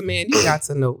know as a man. You got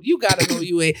to know. You gotta know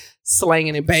you ain't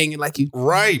slanging and banging like you.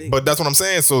 Right. But that's what I'm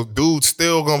saying. So dudes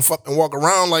still gonna fucking walk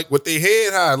around like with their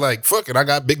head high, like, fuck it, I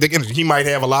got big dick energy. He might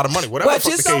have a lot of money, whatever But the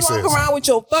fuck just the don't case walk is. around with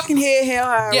your fucking head held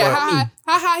high. Yeah, around me.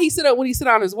 how high he sit up when he sit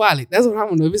on his wallet? That's what I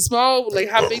want to know. If it's small, like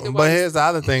how big the But wallet? here's the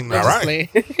other thing, though. I'm just playing.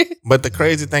 But the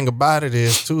crazy thing about it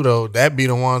is, too, though, that be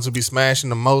the ones who be smashing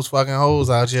the most fucking hoes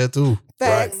out here, too.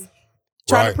 Facts.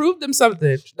 Trying Right. to prove them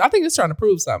something. I think it's trying to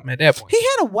prove something at that point. He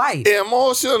had a wife.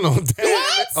 Emotional.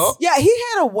 What? Oh, Yeah, he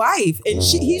had a wife, and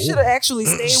he should have actually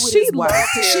stayed with She his wife. loved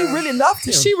 'Cause She him. really loved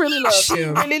him. She really loved She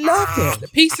him. really loved him. The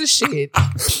piece of shit.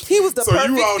 He was the So perfect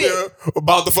you out fit. there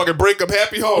about to fucking break up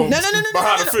happy homes No.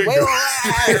 behind the finger.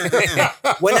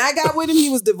 Wait. When I got with him, he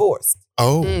was divorced.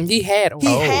 Oh. He had He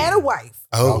one. had a wife.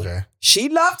 Oh. okay. She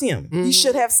loved him. He Mhm.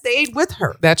 should have stayed with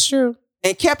her That's true.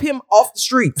 and kept him off the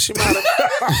street. She might have.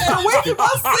 And away from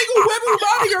us single women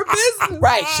minding your business.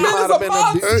 Right. She That might is have a been.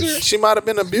 monster. She might have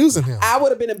been abusing him. I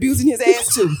would have been abusing his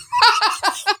ass too.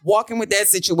 Walking with that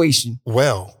situation.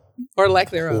 Well. Or lack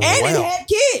thereof. And Wow. he had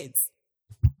kids.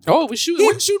 Oh, was shooting,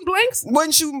 wasn't shooting blanks?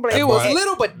 Wasn't shooting blank. It was boy-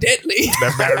 little but deadly.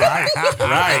 That's bad, right?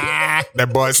 Right.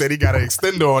 That boy said he got an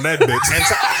extender on that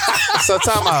bitch. So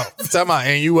time out,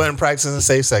 and you wasn't practicing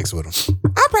safe sex with him.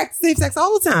 I practice safe sex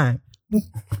all the time.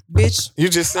 Bitch. You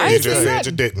just I said You ain't you just say did. said nothing.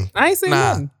 you didn't. I ain't saying Nah.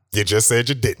 nothing. You just said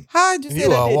you didn't. How I just said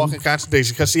You I are a didn't. walking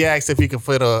contradiction because she asked if he could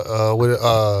fit a with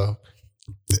No.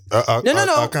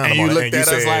 condom And you on it, looked at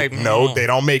us said, like, no, they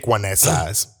don't make one that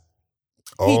size.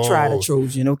 He tried a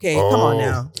Trojan, okay? Come on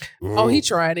now. Oh, he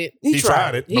tried it. He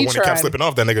tried it, but when it tried kept it. slipping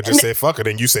off, that nigga just said fuck it,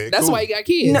 and you said That's cool. why he got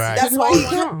kids. No, Right. that's why he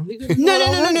got.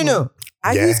 No. No.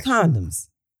 I Yeah. use condoms.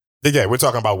 Yeah, we're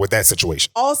talking about with that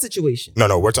situation. All situations.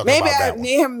 No, we're talking Maybe about I that one.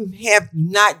 may have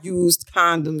not used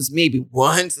condoms maybe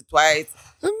once or twice.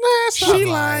 She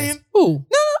lying. Ooh.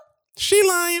 She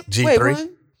lying. Wait, G3. what?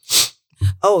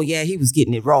 Oh yeah, he was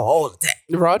getting it raw all the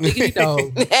time. Raw diggity dog.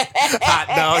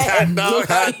 Hot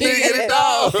dog, diggity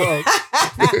dog.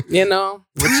 You know?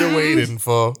 What you waiting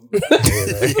for? But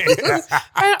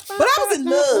I was in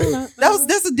love.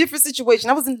 That's a different situation.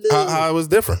 I was in love How it was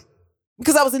different.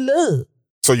 because I was in love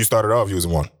So you started off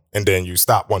using one, and then you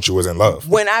stopped once you was in love.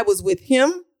 when I was with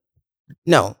him.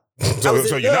 No, So, was in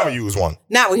so you love. never used one.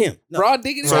 not with him. No. Raw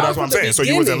diggity So dog. that's what I'm from the saying. So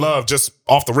you was in beginning. love just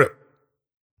off the rip.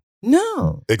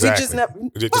 No. We Exactly. just never.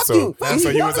 Fuck So, you. so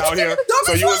you was out here.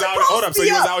 So you was out. Hold up. So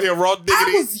you was out here raw I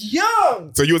diggity. was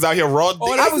young. So you was out here raw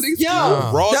Oh, I that's was an excuse.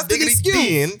 young. raw That's an diggity excuse.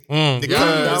 den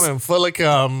because I'm in full of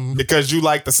cum. because you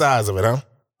like the size of it, huh?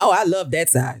 Oh, I love that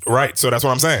size. Right. So that's what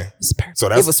I'm saying. It's perfect. So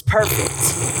that's It was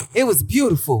perfect. It was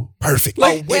beautiful. perfect.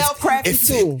 Like well-crafted it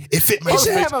fit, too. it fit my They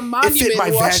should have a it monument fit my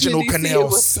in Washington, vaginal D.C. It canal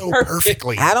was so perfect.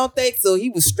 perfectly. I don't think so. He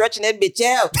was stretching that bitch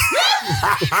out.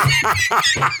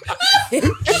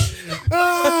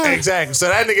 Exactly. So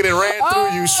that nigga that ran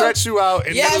through you, stretched you out,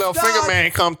 and Yes, that little dog. finger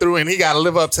man come through, and he got to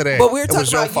live up to that. But we're It was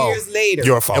talking your about fault. years later.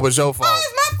 Your fault. It was your fault.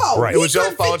 It's my fault. Right. It was your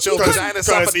couldn't fault. fit- Your he couldn't- vagina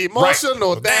suffered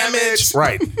emotional damage.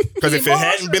 Right. Because if it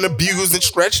hadn't been abused and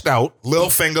stretched out, Lil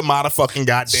Finger motherfucking She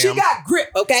goddamn. got grip,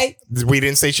 okay? We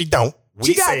didn't say she don't. We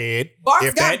She got- said Barf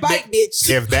if got that bite, ni- bitch.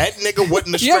 if that nigga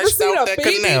wouldn't have You ever stretched seen out a that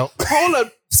baby canal, hold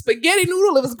a spaghetti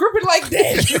noodle? It was gripping like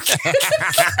that.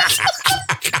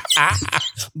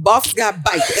 Boss got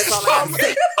bite. That's all I gotta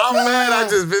say. I'm mad. I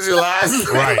just visualized.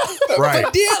 right, right,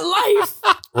 But dead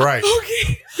life. right.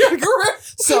 Okay. Grip.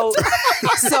 So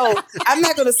I'm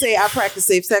not gonna say I practice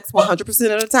safe sex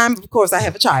 100% of the time. Of course, I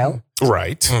have a child.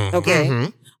 Right. Okay.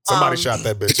 Mhm. Somebody shot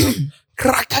that bitch up.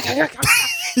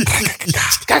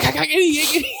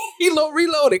 He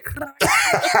reloaded.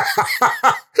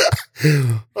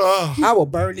 Oh, I will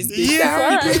burn this bitch Yeah.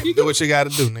 down. All right. Do what you got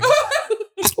to do,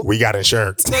 nigga. we got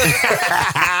insurance.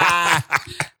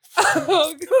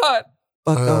 Oh God.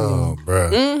 Fuck Oh, bro.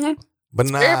 hmm But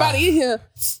nah. Everybody in here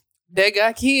that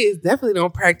got kids definitely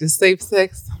don't practice safe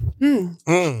sex. Well,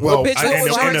 bitch, what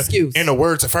was your excuse? In the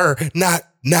words of her, not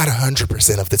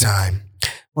 100% of the time.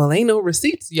 Well, ain't no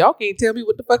receipts. Y'all can't tell me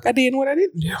what the fuck I did and what I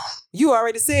didn't do. You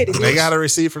already said it. They got a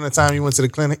receipt from the time you went to the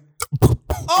clinic.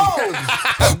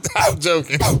 Oh, I'm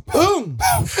joking. boom.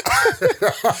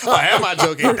 Oh, am I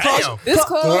joking? Damn. This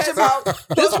club, Watch about.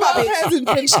 this club hasn't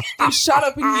been shot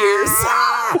up in years.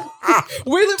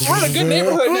 We're in a good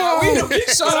neighborhood now. We don't get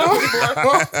shot up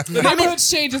anymore. The neighborhood's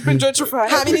changed. It's been gentrified.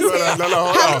 How many scares? No,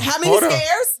 hold on. How many Hold on.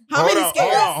 scares? How many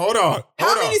scares? Hold on.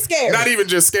 How many scares? Not even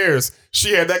just scares.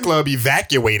 She had that club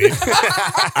evacuated.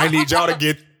 I need y'all to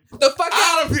get The fuck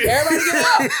out of here. Everybody get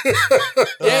out.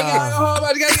 Yeah, gotta go home.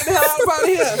 I gotta get the hell out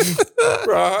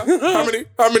of here.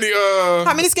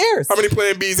 How many scares? How many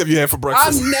Plan Bs have you had for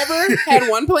breakfast? I've never had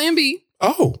one plan B.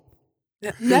 Oh,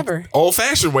 Never. old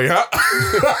fashioned way, huh?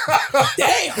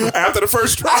 Damn. After the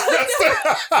first try.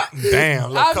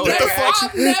 Damn. I've Look, never, Kodak.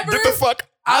 I've never, Get the fuck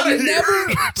out of I've here.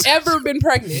 never ever been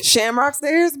pregnant. Shamrock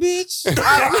stairs, bitch.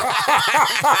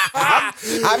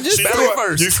 I'm just She saying. threw,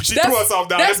 first. she threw us off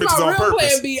down. That's This bitch is my on real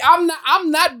purpose. plan B.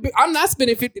 I'm not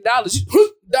spending $50.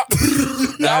 That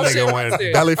nigga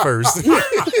went belly first.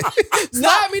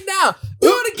 Slide me down.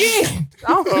 Do it again.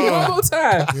 One more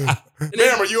time.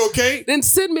 Ma'am, are you okay? Then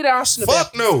send me to Ocean.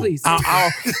 Fuck no. please.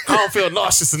 I don't feel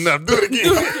nauseous enough. Do it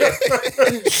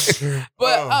again.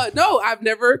 But no, I've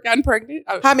never gotten pregnant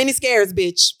How many scares,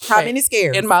 bitch? How many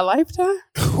scares? in my lifetime.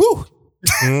 Whew.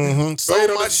 Mm-hmm.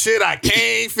 So much shit I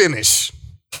can't finish.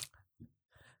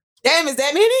 Damn, is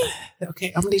that many? Okay,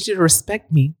 I'm gonna need you to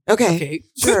respect me. Okay. Okay,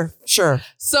 Sure.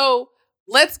 so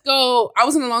let's go. I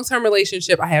was in a long-term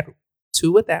relationship. I had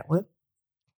 2 with that one.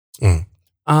 Mm.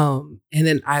 And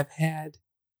then I've had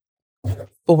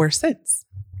 4 since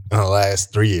In the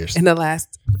last 3 years. in the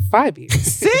last 5 years.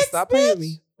 6, Stop playing with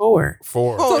me. 4.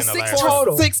 4. Oh, in the 6 last-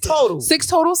 total. 6 total. 6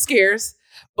 total scares.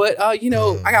 But I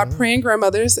got praying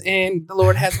grandmothers, and the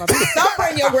Lord has my back. Don't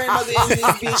bring your grandmother in this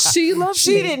bitch. She loves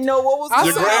She me. didn't know what was I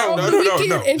Your going saw her on. over the weekend,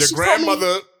 no. and Your she told me-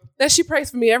 grandmother. that she prays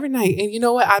for me every night. And you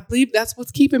know what? I believe that's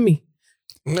what's keeping me.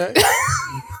 Okay.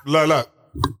 Look.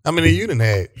 How many you done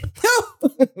had?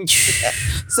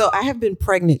 So I have been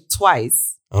pregnant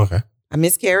twice. Okay. I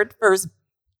miscarried first.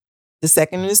 The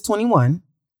second is 21.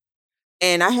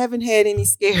 And I haven't had any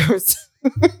scares.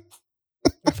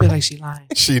 I feel like she lying.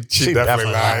 She definitely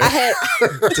definitely lied. I had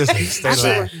Just stay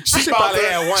lying. She probably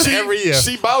had one every year.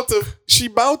 She about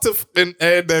to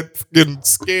add that fucking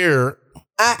scare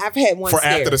I've had one for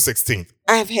scare. after the 16th.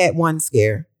 I have had one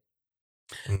scare.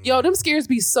 Yo, them scares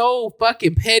be so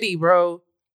fucking petty, bro.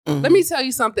 Mhm. Let me tell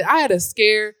you something. I had a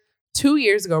scare 2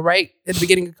 years ago, right at the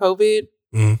beginning of COVID,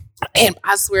 Mhm. and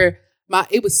I swear,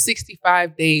 it was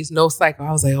 65 days, no cycle.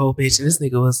 I was like, oh, bitch, and this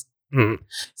nigga was.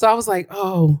 So I was like,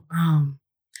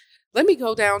 let me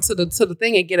go down to the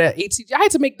thing and get a HCG. I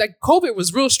had to make, like, COVID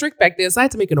was real strict back then, so I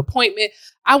had to make an appointment.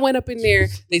 I went up in there.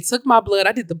 They took my blood.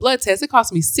 I did the blood test. It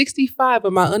cost me $65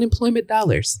 of my unemployment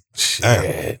dollars, Shit.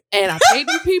 and I paid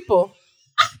them people.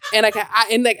 And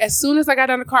as soon as I got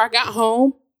out of the car, I got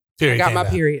home. I got my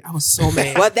period. I was so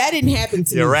mad. Well, that didn't happen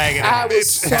to You're me. ragging. I on was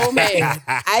bitch. so mad.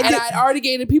 I And did, I'd already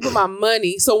gave the people my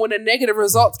money. So when the negative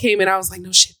results came in, I was like,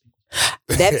 no shit.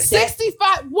 that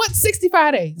 65? What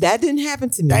 65 days? that didn't happen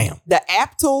to me. Damn. The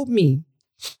app told me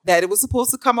that it was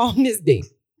supposed to come on this day.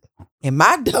 And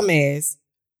my dumb ass,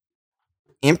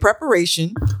 in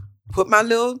preparation, put my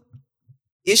little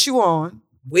issue on,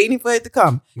 waiting for it to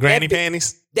come. Granny That bi-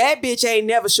 panties. That bitch ain't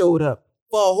never showed up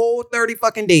for a whole 30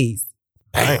 fucking days.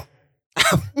 Damn.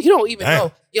 You don't even Damn.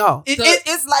 know. Y'all.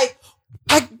 It's like,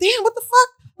 damn, what the fuck?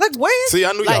 Like, where is See,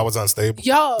 I knew Like- y'all was unstable.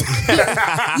 Y'all.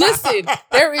 Listen,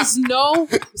 there is no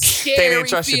Can't scary even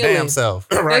trust your feeling. damn self.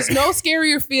 There's no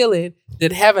scarier feeling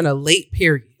than having a late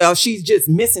period. she's just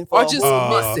missing for Or a just whole-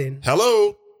 missing.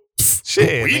 Hello.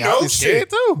 Shit. We nigga, know I be scared shit.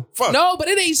 too. Fuck. No, but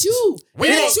it ain't you. We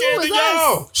It more ain't scared you, than it's us.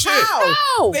 y'all. Shit. How?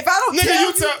 No. If I don't Nigga, tell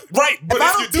you tell right, but if I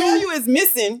if don't you tell do, you it's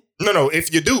missing, no,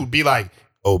 if you do, be like,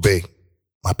 oh, babe,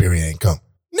 my period ain't come.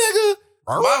 Nigga,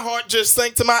 my heart just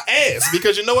sank to my ass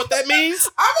because you know what that means?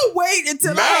 I'm gonna wait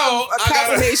until Now, I have I a gotta-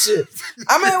 confirmation.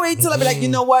 I'm gonna wait until I be like, you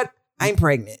know what? I'm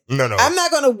pregnant. No. I'm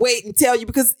not gonna wait and tell you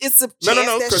because it's a chance No,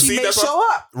 that 'cause she see, may that's what- show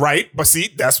up. Right, but see,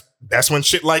 that's when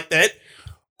shit like that.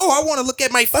 Oh, I want to look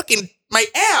at my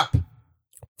app.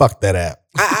 Fuck that app.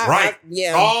 Right.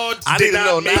 Yeah. Oh, I did need to not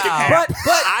know make it now. happen.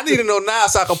 But I need to know now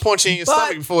so I can punch you in your But-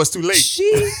 stomach before it's too late.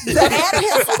 the app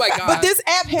has, Oh my God. but this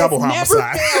app has Double never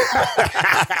homicide.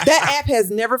 failed. That app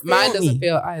has never failed Mine doesn't me.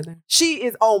 fail either. She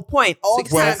is on point all the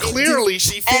Well, time. clearly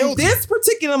she And failed. this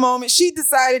particular moment, she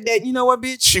decided that, you know what,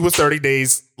 bitch? She was 30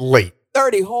 days late.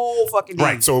 30 whole fucking days.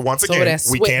 Right. So once So again, that's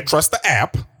we sweet. can't trust the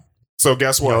app. So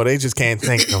guess what? Yo, they just can't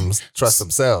trust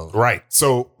themselves. Right.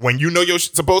 So when you know you're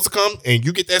supposed to come and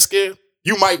you get that scared,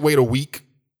 you might wait a week.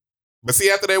 But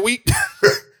see, after that week,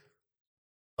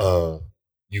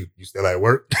 you still at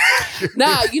work?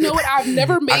 Nah, you know what? I've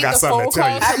never made got the something phone to tell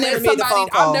call. you. to I've never let made the phone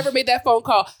call. I've never made that phone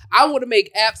call. I want to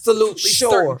make absolutely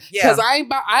Sure. certain. Yeah. Because I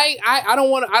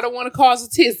don't want to cause a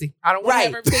tizzy. I don't want Right. to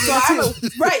have everything So in I'm a a,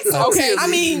 tizzy. right. So, Okay. I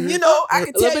mean, you know, I can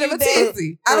A tell little bit you of a that.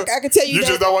 tizzy. I can tell you, You that.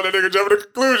 just don't want a nigga jumping to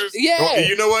conclusions. Yeah. Oh, and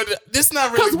you know what? This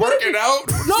not really 'Cause what if working out.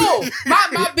 No,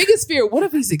 my biggest fear. What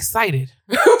if he's excited?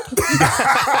 Oh,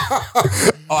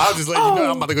 I'll just let you know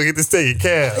I'm about to go get this taken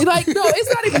care of. Like, no,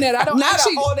 it's not even that. I don't Not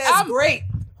actually. a, oh, that's great.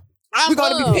 We're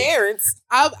going to be parents.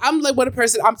 I'm like one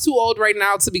person. I'm too old right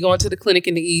now to be going to the clinic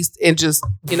in the East and just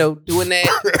doing that.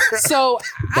 So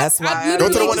That's why I Go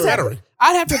to the literally one in just have- Battery.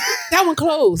 I'd have to. That one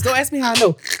closed. Don't ask me how I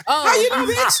know. How you know,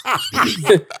 bitch?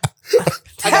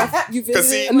 You see-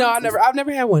 visited? No, I've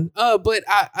never had one. But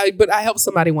I helped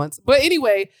somebody once. But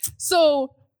anyway,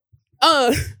 so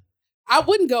I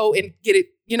wouldn't go and get it.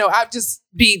 I'd just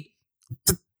be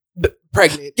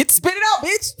pregnant. Get spit it out,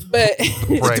 bitch. But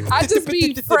Pregnant. I'd just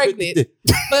be pregnant.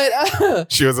 But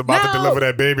She was about to No. deliver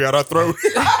that baby out her throat.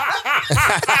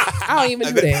 I don't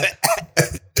even do that.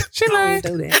 She lying.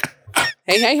 Do that.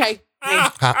 Hey.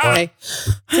 Hey.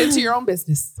 Tend to your own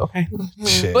business. Okay.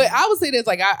 Shit. But I would say this,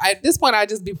 like, I at this point, I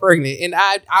just be pregnant, and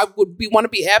I would want to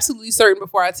be absolutely certain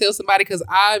before I tell somebody, because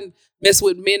I mess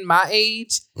with men my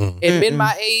age, and men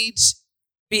my age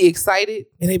be excited,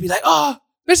 and they be like, "Oh,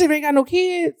 bitch, they ain't got no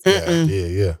kids."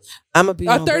 Yeah. I'm gonna be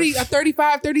A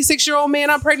 35, 36-year-old man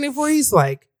I'm pregnant for, he's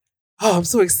like, "Oh, I'm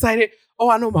so excited. Oh,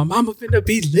 I know my mama finna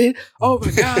be lit. Oh my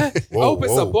God. Whoa,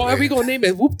 It's a boy. man. We gonna name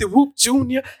it Whoop de Whoop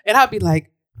Junior." And I'd be like,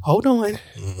 hold on.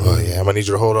 Oh yeah, I'm gonna need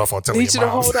you to hold off on telling Need you your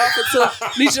to mom.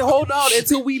 hold on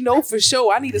until we know for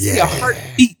sure. I need to see a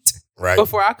heartbeat Right.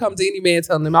 before I come to any man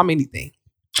telling them I'm anything.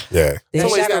 Yeah.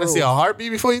 So you got to see a heartbeat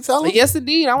before you tell him? Yes,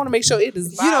 indeed. I want to make sure it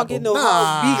is You don't get no Nah.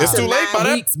 hard It's too late by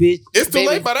that. weeks, bitch. It's too Baby.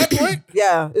 late by that point.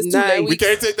 Yeah, it's too Nah, late. We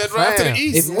can't take that drive to the Fam.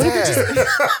 east. What if it just-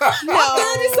 I'm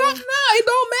 30-something now. It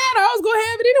don't matter. I was gonna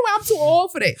have it anyway. I'm too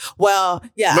old for that. Well,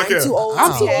 yeah, Look I'm here. too old.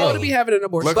 I'm to too have old it. to be having an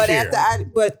abortion. Look But here.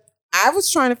 I was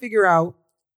trying to figure out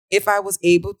if I was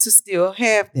able to still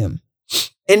have them,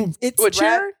 and it's What,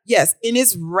 children? yes, and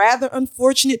it's rather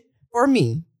unfortunate for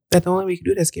me. That's the only way you can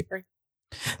do that, skip, right?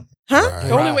 Huh? Right.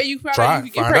 The only way you find Try. out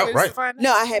you can get Find out, pregnant is to right. find out.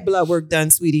 No, I had blood work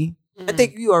done, sweetie. I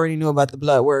think you already know about the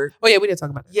blood work. Oh yeah, we didn't talk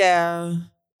about that. Yeah,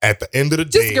 At the end of the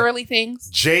Just day, girly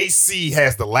things. JC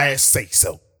has the last say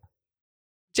so.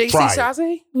 JC Try it.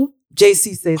 Chazé?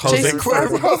 JC says Jose Jason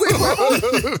Cuervo.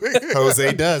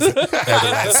 Jose does have the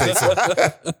last say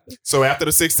so. So after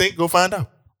the 16th, go find out.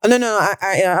 Oh, no.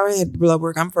 I already had blood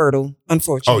work. I'm fertile,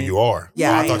 unfortunately. Oh, you are?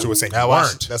 Yeah, Oh, I I thought am. you were saying That's you why,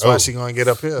 weren't. that's why Oh. she going to get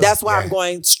uphill. That's why Yeah. I'm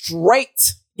going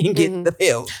straight and get Mhm. the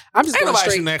pill. I'm just Ain't going nobody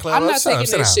straight. shooting that clever. I'm not Sit down,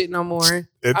 taking sit that down. shit no more.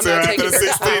 Until not after the taking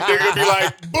 16th, they're going to be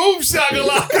like, boom,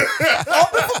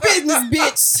 shakalaka. Business,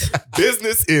 bitch.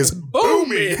 Business is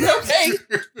booming. Okay.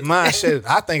 My shit.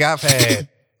 I think I've had,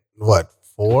 what,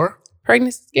 4?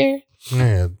 Pregnancy scare?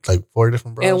 Yeah, like 4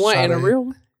 different bros. And one and a shot at- real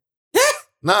one?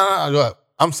 No. Look,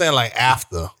 I'm saying like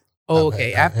after. Oh,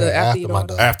 okay. After you my know.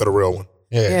 dog. After the real one.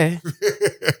 Yeah.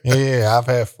 Yeah. I've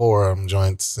had 4 of them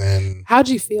joints, and How'd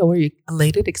you feel? Were you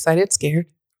elated, excited, scared,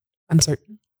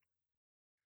 uncertain?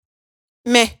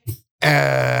 Meh.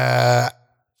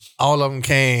 all of them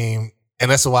came, and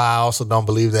that's why I also don't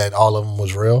believe that all of them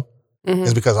was real. Mhm.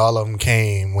 It's because all of them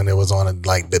came when it was on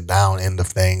like the down end of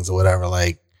things or whatever.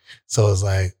 Like, so it's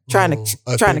like Trying to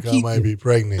I keep think I might you. be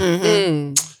pregnant.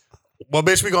 Mm. Well,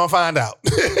 bitch, we gonna find out.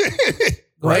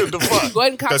 Right. What the fuck? Go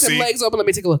ahead and cock Cause them see- legs open. Let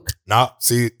me take a look. Nah,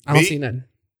 see, I don't me, see nothing.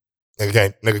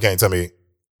 nigga can't tell me,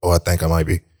 oh, I think I might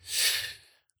be.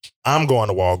 I'm going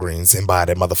to Walgreens and buy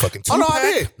that motherfucking 2-pack. Oh no, I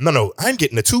did. No, I'm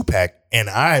getting a 2-pack and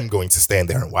I'm going to stand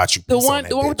there and watch you The piss one with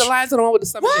the bitch. lines and the one with the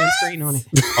summer jam screen on it.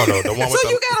 Oh no, the one with So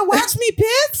the you gotta watch me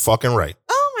piss? fucking right.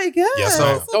 Oh my god. Yes, So-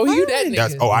 ma'am. Oh, you that fun. nigga.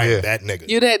 That's, oh, I Yeah. am that nigga.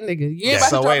 You that nigga. You ain't Yeah. about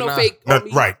So to wait, draw no nah. fake No, on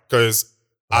me. right, because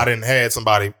I didn't had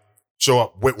somebody show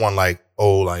up with one like,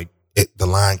 oh, like the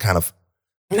line kind of,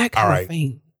 That kind All of right.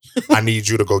 thing. I need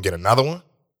you to go get another one.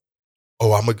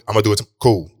 Oh, I'm gonna do it.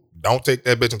 Cool. Don't take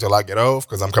that bitch until I get off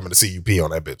because I'm coming to see you pee on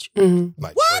that bitch. Mhm.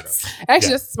 Like, What? straight up. Actually,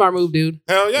 Yeah. that's a smart move, dude.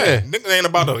 Hell yeah. Yeah. Nigga ain't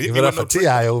about to hit Give me it with up no for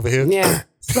T.I. over here. Yeah.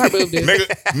 Smart move, dude.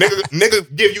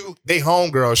 nigga give you they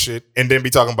homegirl shit and then be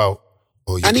talking about,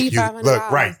 oh, you, I need you $500. look,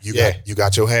 right. You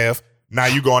got your half. Now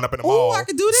you going up in the Ooh, mall I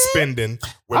could do that? spending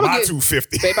with I'ma my get-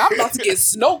 $250. Babe, I'm about to get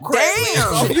snow crack.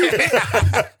 Damn.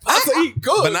 I'm to eat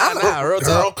good. But nah, real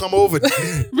Girl, talk. come over. that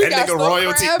got nigga snow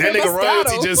royalty. crab That and nigga royalty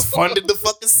Moscato. just funded the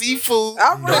fucking seafood.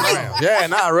 All right. Yeah,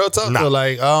 nah, real talk. Nah. Though,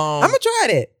 like, I'm gonna try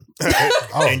that.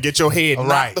 And get your head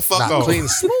knocked the fuck Nah, off. clean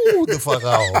smooth the fuck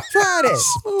off. Try that.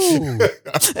 Smooth.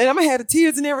 And I'm gonna have the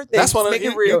tears and everything. That's what Make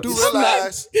you, it real. you do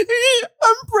realize.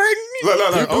 I'm pregnant.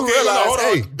 Look, You do okay, realize, hold on.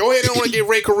 hey. Go ahead and want to get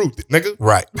Ray Caruth, nigga.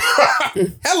 Right.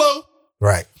 Hello.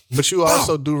 Right. But you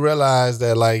also do realize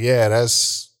that, like, yeah,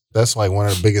 that's like one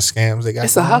of the biggest scams they got.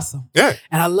 It's a going on. hustle. Yeah.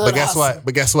 And I love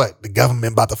But guess what? The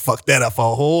government about to fuck that up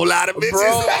for a whole lot of bitches.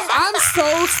 Bro, I'm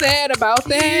so sad about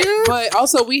that. But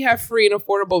also, we have free and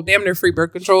affordable, damn near free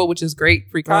birth control, which is great.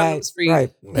 Free condoms, free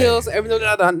right. pills, even though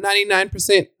they're not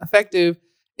 99% effective.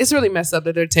 It's really messed up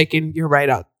that they're taking your right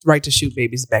to shoot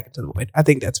babies back into the void. I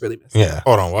think that's really messed up. Yeah.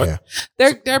 Hold on, what?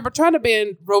 Yeah. They're trying to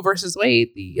ban Roe versus Wade,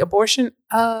 the abortion,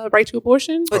 right to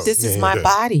abortion. But this is yeah, my yeah.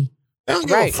 body. They don't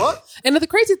give Right. a fuck. And the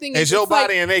crazy thing is, It's your like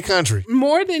body in their country.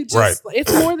 more than just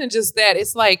it's more than just that.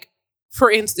 It's like, for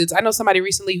instance, I know somebody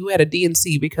recently who had a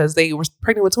DNC because they were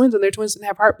pregnant with twins and their twins didn't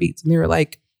have heartbeats, and they were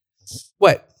like,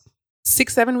 what,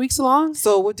 6-7 weeks along?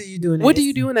 So what do you do? What do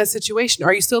you do in that situation?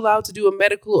 Are you still allowed to do a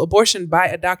medical abortion by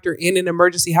a doctor in an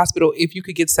emergency hospital if you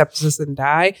could get sepsis and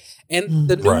die? And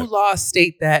the new Right. laws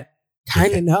state that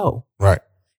kind of no. Right.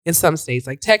 in some states,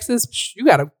 like Texas, you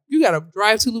gotta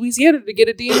drive to Louisiana to get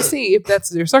a DNC if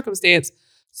that's your circumstance.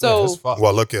 So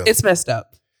Well, look here. it's messed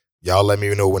up. Y'all let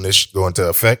me know when this go into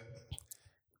effect.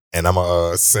 And I'm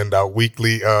going to send out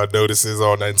weekly notices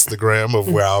on Instagram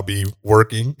of where I'll be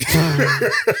working.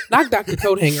 Not Dr.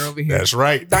 Coathanger over here. That's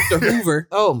right. Dr. Hoover.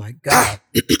 Oh my God.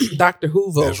 Dr.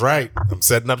 Hoover. That's right. I'm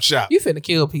setting up shop. You finna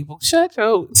kill people. Shut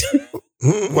your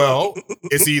Well,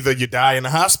 it's either you die in the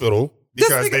hospital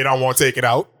because they don't want to take it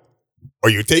out, or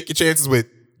you take your chances with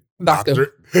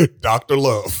Doctor. Dr.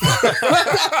 Love.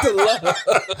 Dr.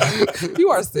 Love. You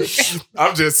are sick.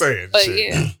 I'm just saying. But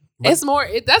shit. yeah. It's more.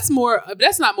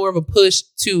 That's not more of a push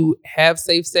to have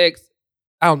safe sex.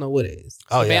 I don't know what it is.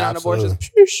 Oh, The yeah, ban on abortion.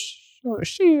 absolutely. Sheesh. Oh,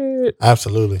 shit.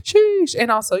 Absolutely. Sheesh.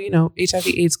 And also, HIV,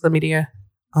 AIDS, chlamydia,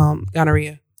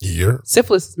 gonorrhea, Yeah.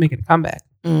 syphilis is making a comeback.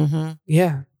 Mm-hmm.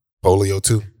 Yeah, Polio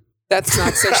too. that's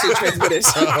not sexually transmitted.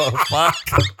 Oh, fuck.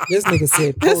 This nigga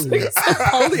said This polio. nigga said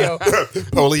polio.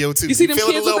 Polio too. You see them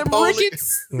feeling kids a with them little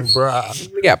rickets?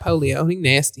 Bruh. We got polio. He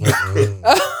nasty.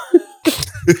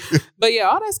 But yeah,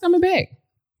 all that's coming back.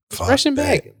 Fuck Rushing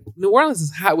that. back. New Orleans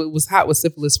is hot. Was hot with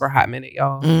syphilis for a hot minute,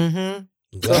 y'all.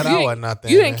 Mm-hmm. Glad you I ain't- wasn't out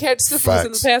there. You didn't catch syphilis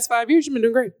in the Facts. past 5 years. You've been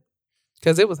doing great.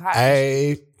 Because it was hot.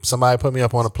 Hey, somebody put me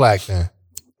up on a plaque then.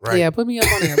 Right. Yeah, put me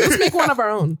up on there. Let's make one of our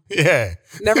own. Yeah.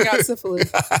 Never got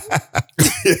syphilis.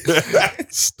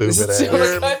 Stupid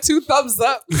ass. Cut 2 thumbs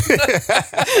up.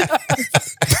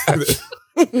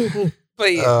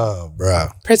 But yeah, Oh, bro.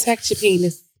 protect your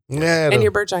penis Yeah. and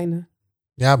your vagina.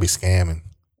 Y'all be scamming.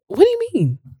 What do you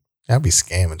mean? Y'all be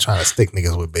scamming, trying to stick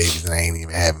niggas with babies and they ain't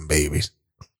even having babies.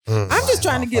 I'm just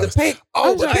trying to get a pay.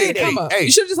 Oh, I'm but trying to hey, get a come hey, up. hey.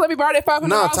 You should have just let me borrow that $500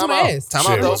 No, from time my out. ass. Time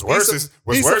Shit, out, though. what's worse Piece is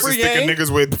of- piece of free sticking game.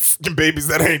 niggas with fucking babies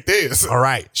that ain't theirs. All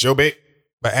right. It's your baby.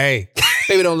 But hey,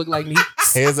 Baby don't look like me.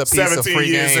 here's a piece of 17 free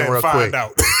years game and real find quick.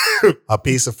 out. A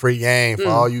piece of free game for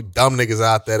all you dumb niggas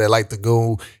out there that like to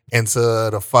go into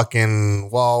the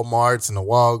fucking Walmarts and the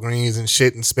Walgreens and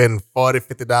shit and spend $40,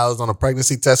 $50 on a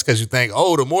pregnancy test because you think,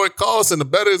 oh, the more it costs and the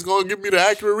better it's going to give me the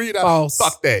accurate readout. False.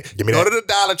 Fuck that. Give me Go that. to the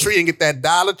Dollar Tree and get that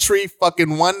Dollar Tree fucking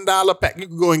 $1 pack. You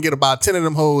can go and get about 10 of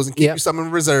them hoes and keep Yep. you something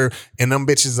in reserve. And them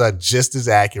bitches are just as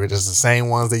accurate as the same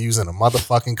ones they use in the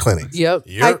motherfucking clinics. Yep.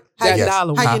 Yep. That Yes.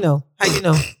 dollar How one. you know? How you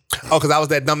know? Oh, because I was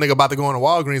that dumb nigga about to go into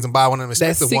Walgreens and buy one of them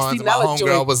expensive $60 ones. And my homegirl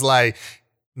joint. was like,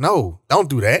 no, don't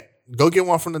do that. Go get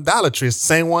one from the Dollar Tree. It's the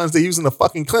same ones they use in the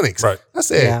fucking clinics. Right. I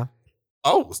said, Yeah.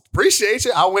 oh, appreciate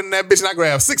you. I went in that bitch and I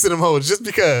grabbed 6 of them hoes just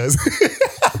because.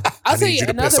 I'll I tell need you you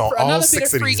to piss another on all bit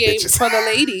 6 of of free these game bitches. for the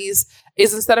ladies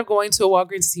is instead of going to a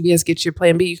Walgreens or CVS, get your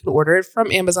Plan B. You can order it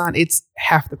from Amazon. It's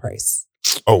half the price.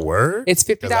 Oh, word? It's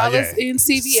 $50 yeah. in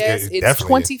CVS. It It's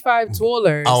definitely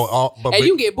 $25. but, And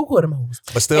you can get buku of them hoes.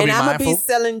 but still And be I'm gonna mindful. be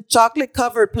selling chocolate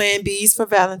covered Plan Bs for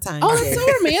Valentine's Oh, Day. that's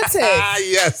so romantic.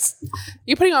 Yes.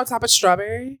 You're putting on top of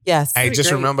strawberry. Yes. Hey, Pretty just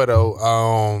great. remember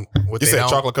though, what You they said don't-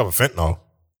 chocolate covered fentanyl.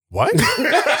 What?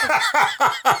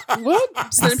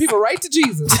 What? Sending people right to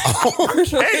Jesus.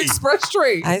 Okay. Express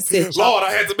trade. I said Lord,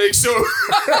 I had to make sure.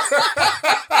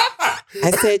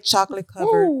 I said chocolate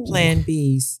covered Ooh. Plan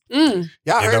Bs. Mm.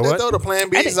 Y'all You heard know that what? though? The Plan I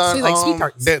didn't B's are see, like, sweet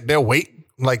tarts. their weight.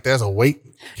 Like there's a weight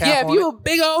cap Yeah, if on you it. a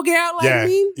big old gal like Yeah.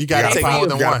 me, You gotta that's take for more you.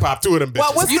 than You gotta one. pop 2 of them bitches.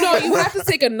 Well, what's You know, you have to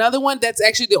take another one that's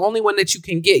actually the only one that you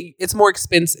can get. It's more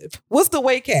expensive. What's the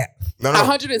weight cap? no.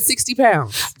 160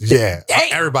 pounds. Yeah.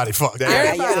 Damn. Everybody fucked. Yeah.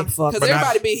 Everybody. I'm fucked. Because But not-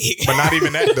 everybody big. But not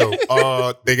even that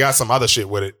though. They got some other shit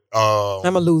with it. I'm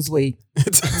gonna lose weight.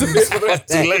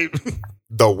 Too late.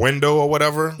 The window or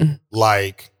whatever.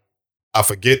 Like, I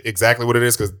forget exactly what it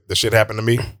is because the shit happened to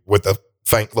me with the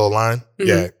faint little line. Mhm.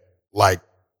 Yeah, like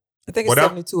I think it's Whatever.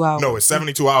 72 hours. no, it's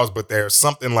 72 hours, but there's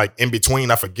something like in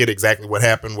between. I forget exactly what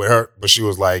happened with her, but she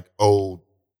was like, "Oh,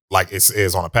 like it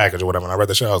is on a package or whatever." And I read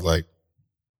the shit. I was like,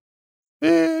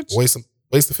 "Bitch,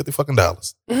 wasted $50 fucking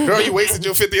dollars, girl. You wasted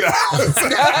your $50.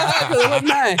 It wasn't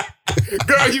mine.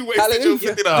 Girl, you wasted your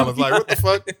Hallelujah. $50. Like what the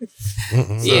fuck?"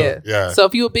 Mm-mm. So, Yeah. yeah. So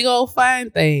if you a big old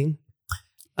fine thing,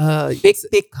 Big,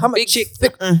 thick, how much big, chick?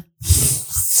 thick, Mm.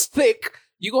 thick,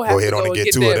 you gonna have Go to ahead go on and and get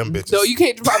get 2 of that. them bitches. No, you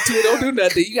can't drop 2. Don't do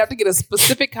nothing. You have to get a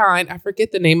specific kind. I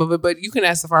forget the name of it, but you can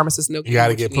ask the pharmacist. No, You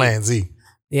gotta get Plan Z.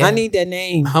 Yeah. I need that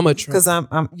name how much? because I'm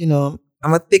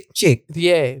a thick chick.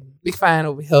 Yeah, big fine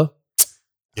over here.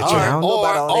 Get Or, your, I don't know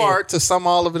about all or to sum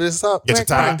all of this up, Get your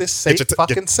Tide. practice safe Get your-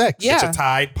 fucking sex. Yeah. get your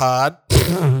Tide Pod.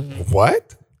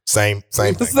 What? Same It's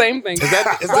the thing. same thing. Is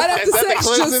that is right that, after is that the sex,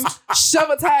 cleansing? just shove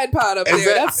a Tide Pod up Is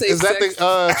there. that, That's safe is that sex.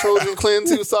 the Trojan cleanse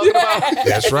he was talking about?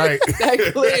 That's right.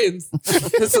 That cleanse.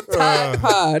 It's a Tide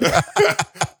Pod.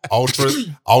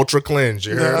 Ultra cleanse.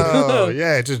 You heard? Oh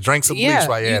yeah, just drink some bleach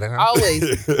while you're at it. Huh?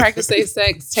 always practice safe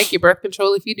sex. Take your birth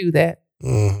control if you do that.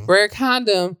 Wear a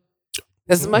condom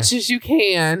as much as you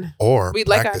can. Or We'd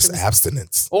like practice our-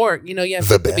 abstinence. Or, you know, you have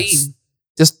The to be. best.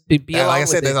 Just be And along like I with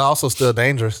said, it. that's also still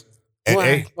dangerous. And, Why?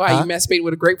 hey, Why? huh? You masturbating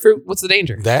with a grapefruit? What's the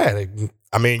danger? That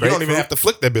I mean, you don't even Grapefruit. have to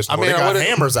flick that bitch. I I mean, mean, they I got would've-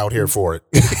 hammers out here for it.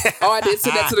 Oh, I did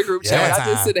send that to the group chat. Yeah. I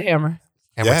did send a hammer.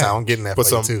 hammer Yeah. time. I'm getting that Put for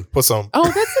some, you too. put some, Oh,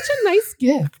 that's such a nice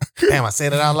gift. Damn, I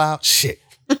said it out loud. Shit.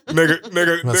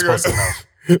 nigga, I'm not supposed to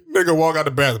know. nigga, walk out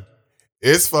the bathroom.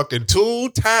 It's fucking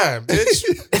tool time, bitch.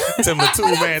 Tim the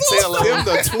two-man Taylor. Tim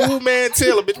the tool-man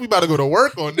Taylor, bitch. We about to go to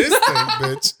work on this thing,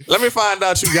 bitch. Let me find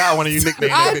out you got one of you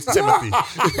nicknamed that bitch Timothy.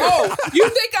 Oh, you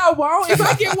think I won't? If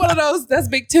I get one of those, that's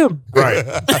Big Tim. Right.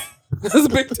 That's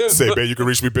Big Tim. Say, man, you can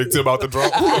reach me, Big Tim, out the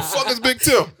drum. Who the fuck is Big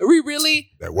Tim? We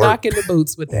really That work. knocking the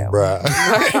boots with that one. Bruh.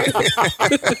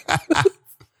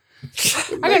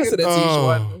 I gotta send that to you,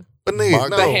 Sean. But nigga,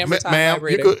 The no, hammer time ma'am. You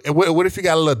vibrator. could, what if you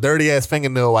got a little dirty ass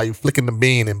fingernail while you flicking the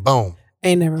bean and boom?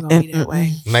 Ain't never gonna be that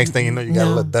way. Next thing you know, you got a No.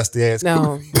 little dusty ass.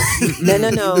 No. No.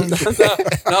 And all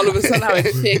of a sudden I'm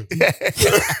infected.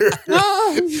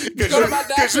 No. Go to my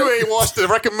Because you doctor. ain't watched the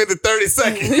recommended 30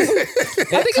 seconds. I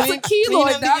think it's a keloid,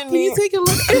 clean doc. up Can you take a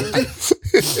look?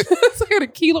 It's like a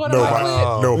keloid No, on my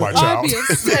clit. no, my I'd child. be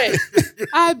upset.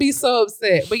 I'd be so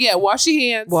upset. But yeah, wash your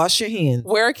hands. Wash your hands.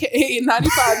 Wear a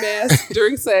N95 mask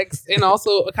during sex and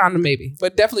also a condom maybe.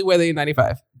 But definitely wear the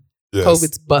N95. Yes.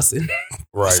 COVID's busting.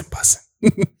 Right.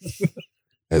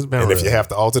 It's been And real. if you have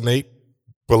to alternate,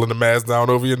 pulling the mask down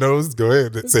over your nose, go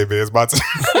ahead. Say, man, it's my time.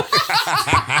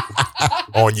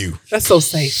 On you. That's so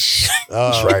safe.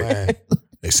 Oh, right. man.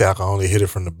 They say I can only hit it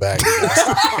from the back.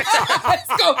 It's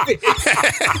COVID.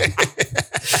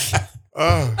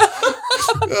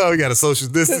 Oh, we got a social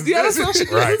distance. Yeah, that's what she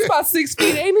Right. It's about 6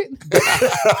 feet, ain't it?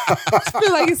 I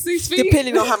feel like it's 6 feet.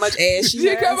 Depending on how much ass she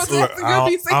Yeah, come has. on. Look, I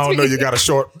don't know. You got a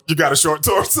short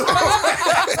torso. Just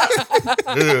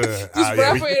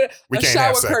wrap we it we a can't shower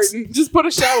have sex. curtain. Just put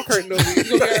a shower curtain over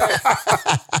you.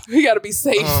 We gotta be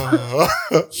safe.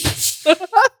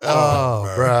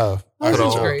 Oh, bro. Put a That's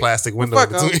whole great. plastic window Fuck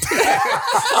between. I'm Shut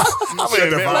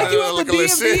the man, fuck Like you look at the at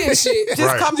this DMV and shit. Just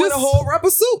Right. come with a whole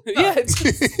rubber suit. Yeah,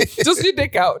 just your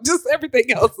dick out. Just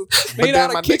everything else is But made then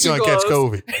out my of dick kitchen gonna catch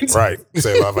gloves. COVID. Right.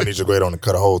 Say, well, if I need you to go ahead on and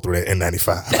cut a hole through that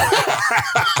N95.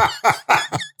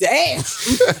 Damn.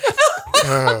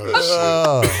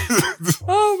 Oh,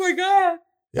 Oh my god.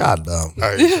 y'all dumb. All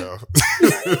right, yo.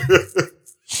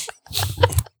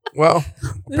 Well,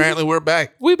 apparently we're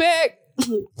back. We back.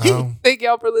 Thank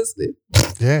y'all for listening.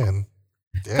 Yeah.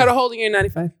 Cut a hole in your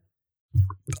 95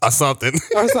 Or something.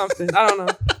 or something. I don't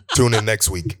know. Tune in next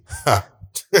week.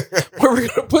 We're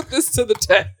gonna put this to the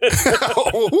test.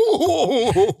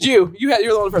 you're the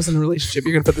only person in a relationship.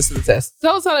 You're gonna put this to the test.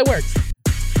 Tell us how that works.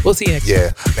 We'll see you next time.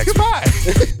 Yeah. Next week.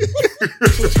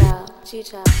 Goodbye.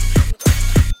 Chicha.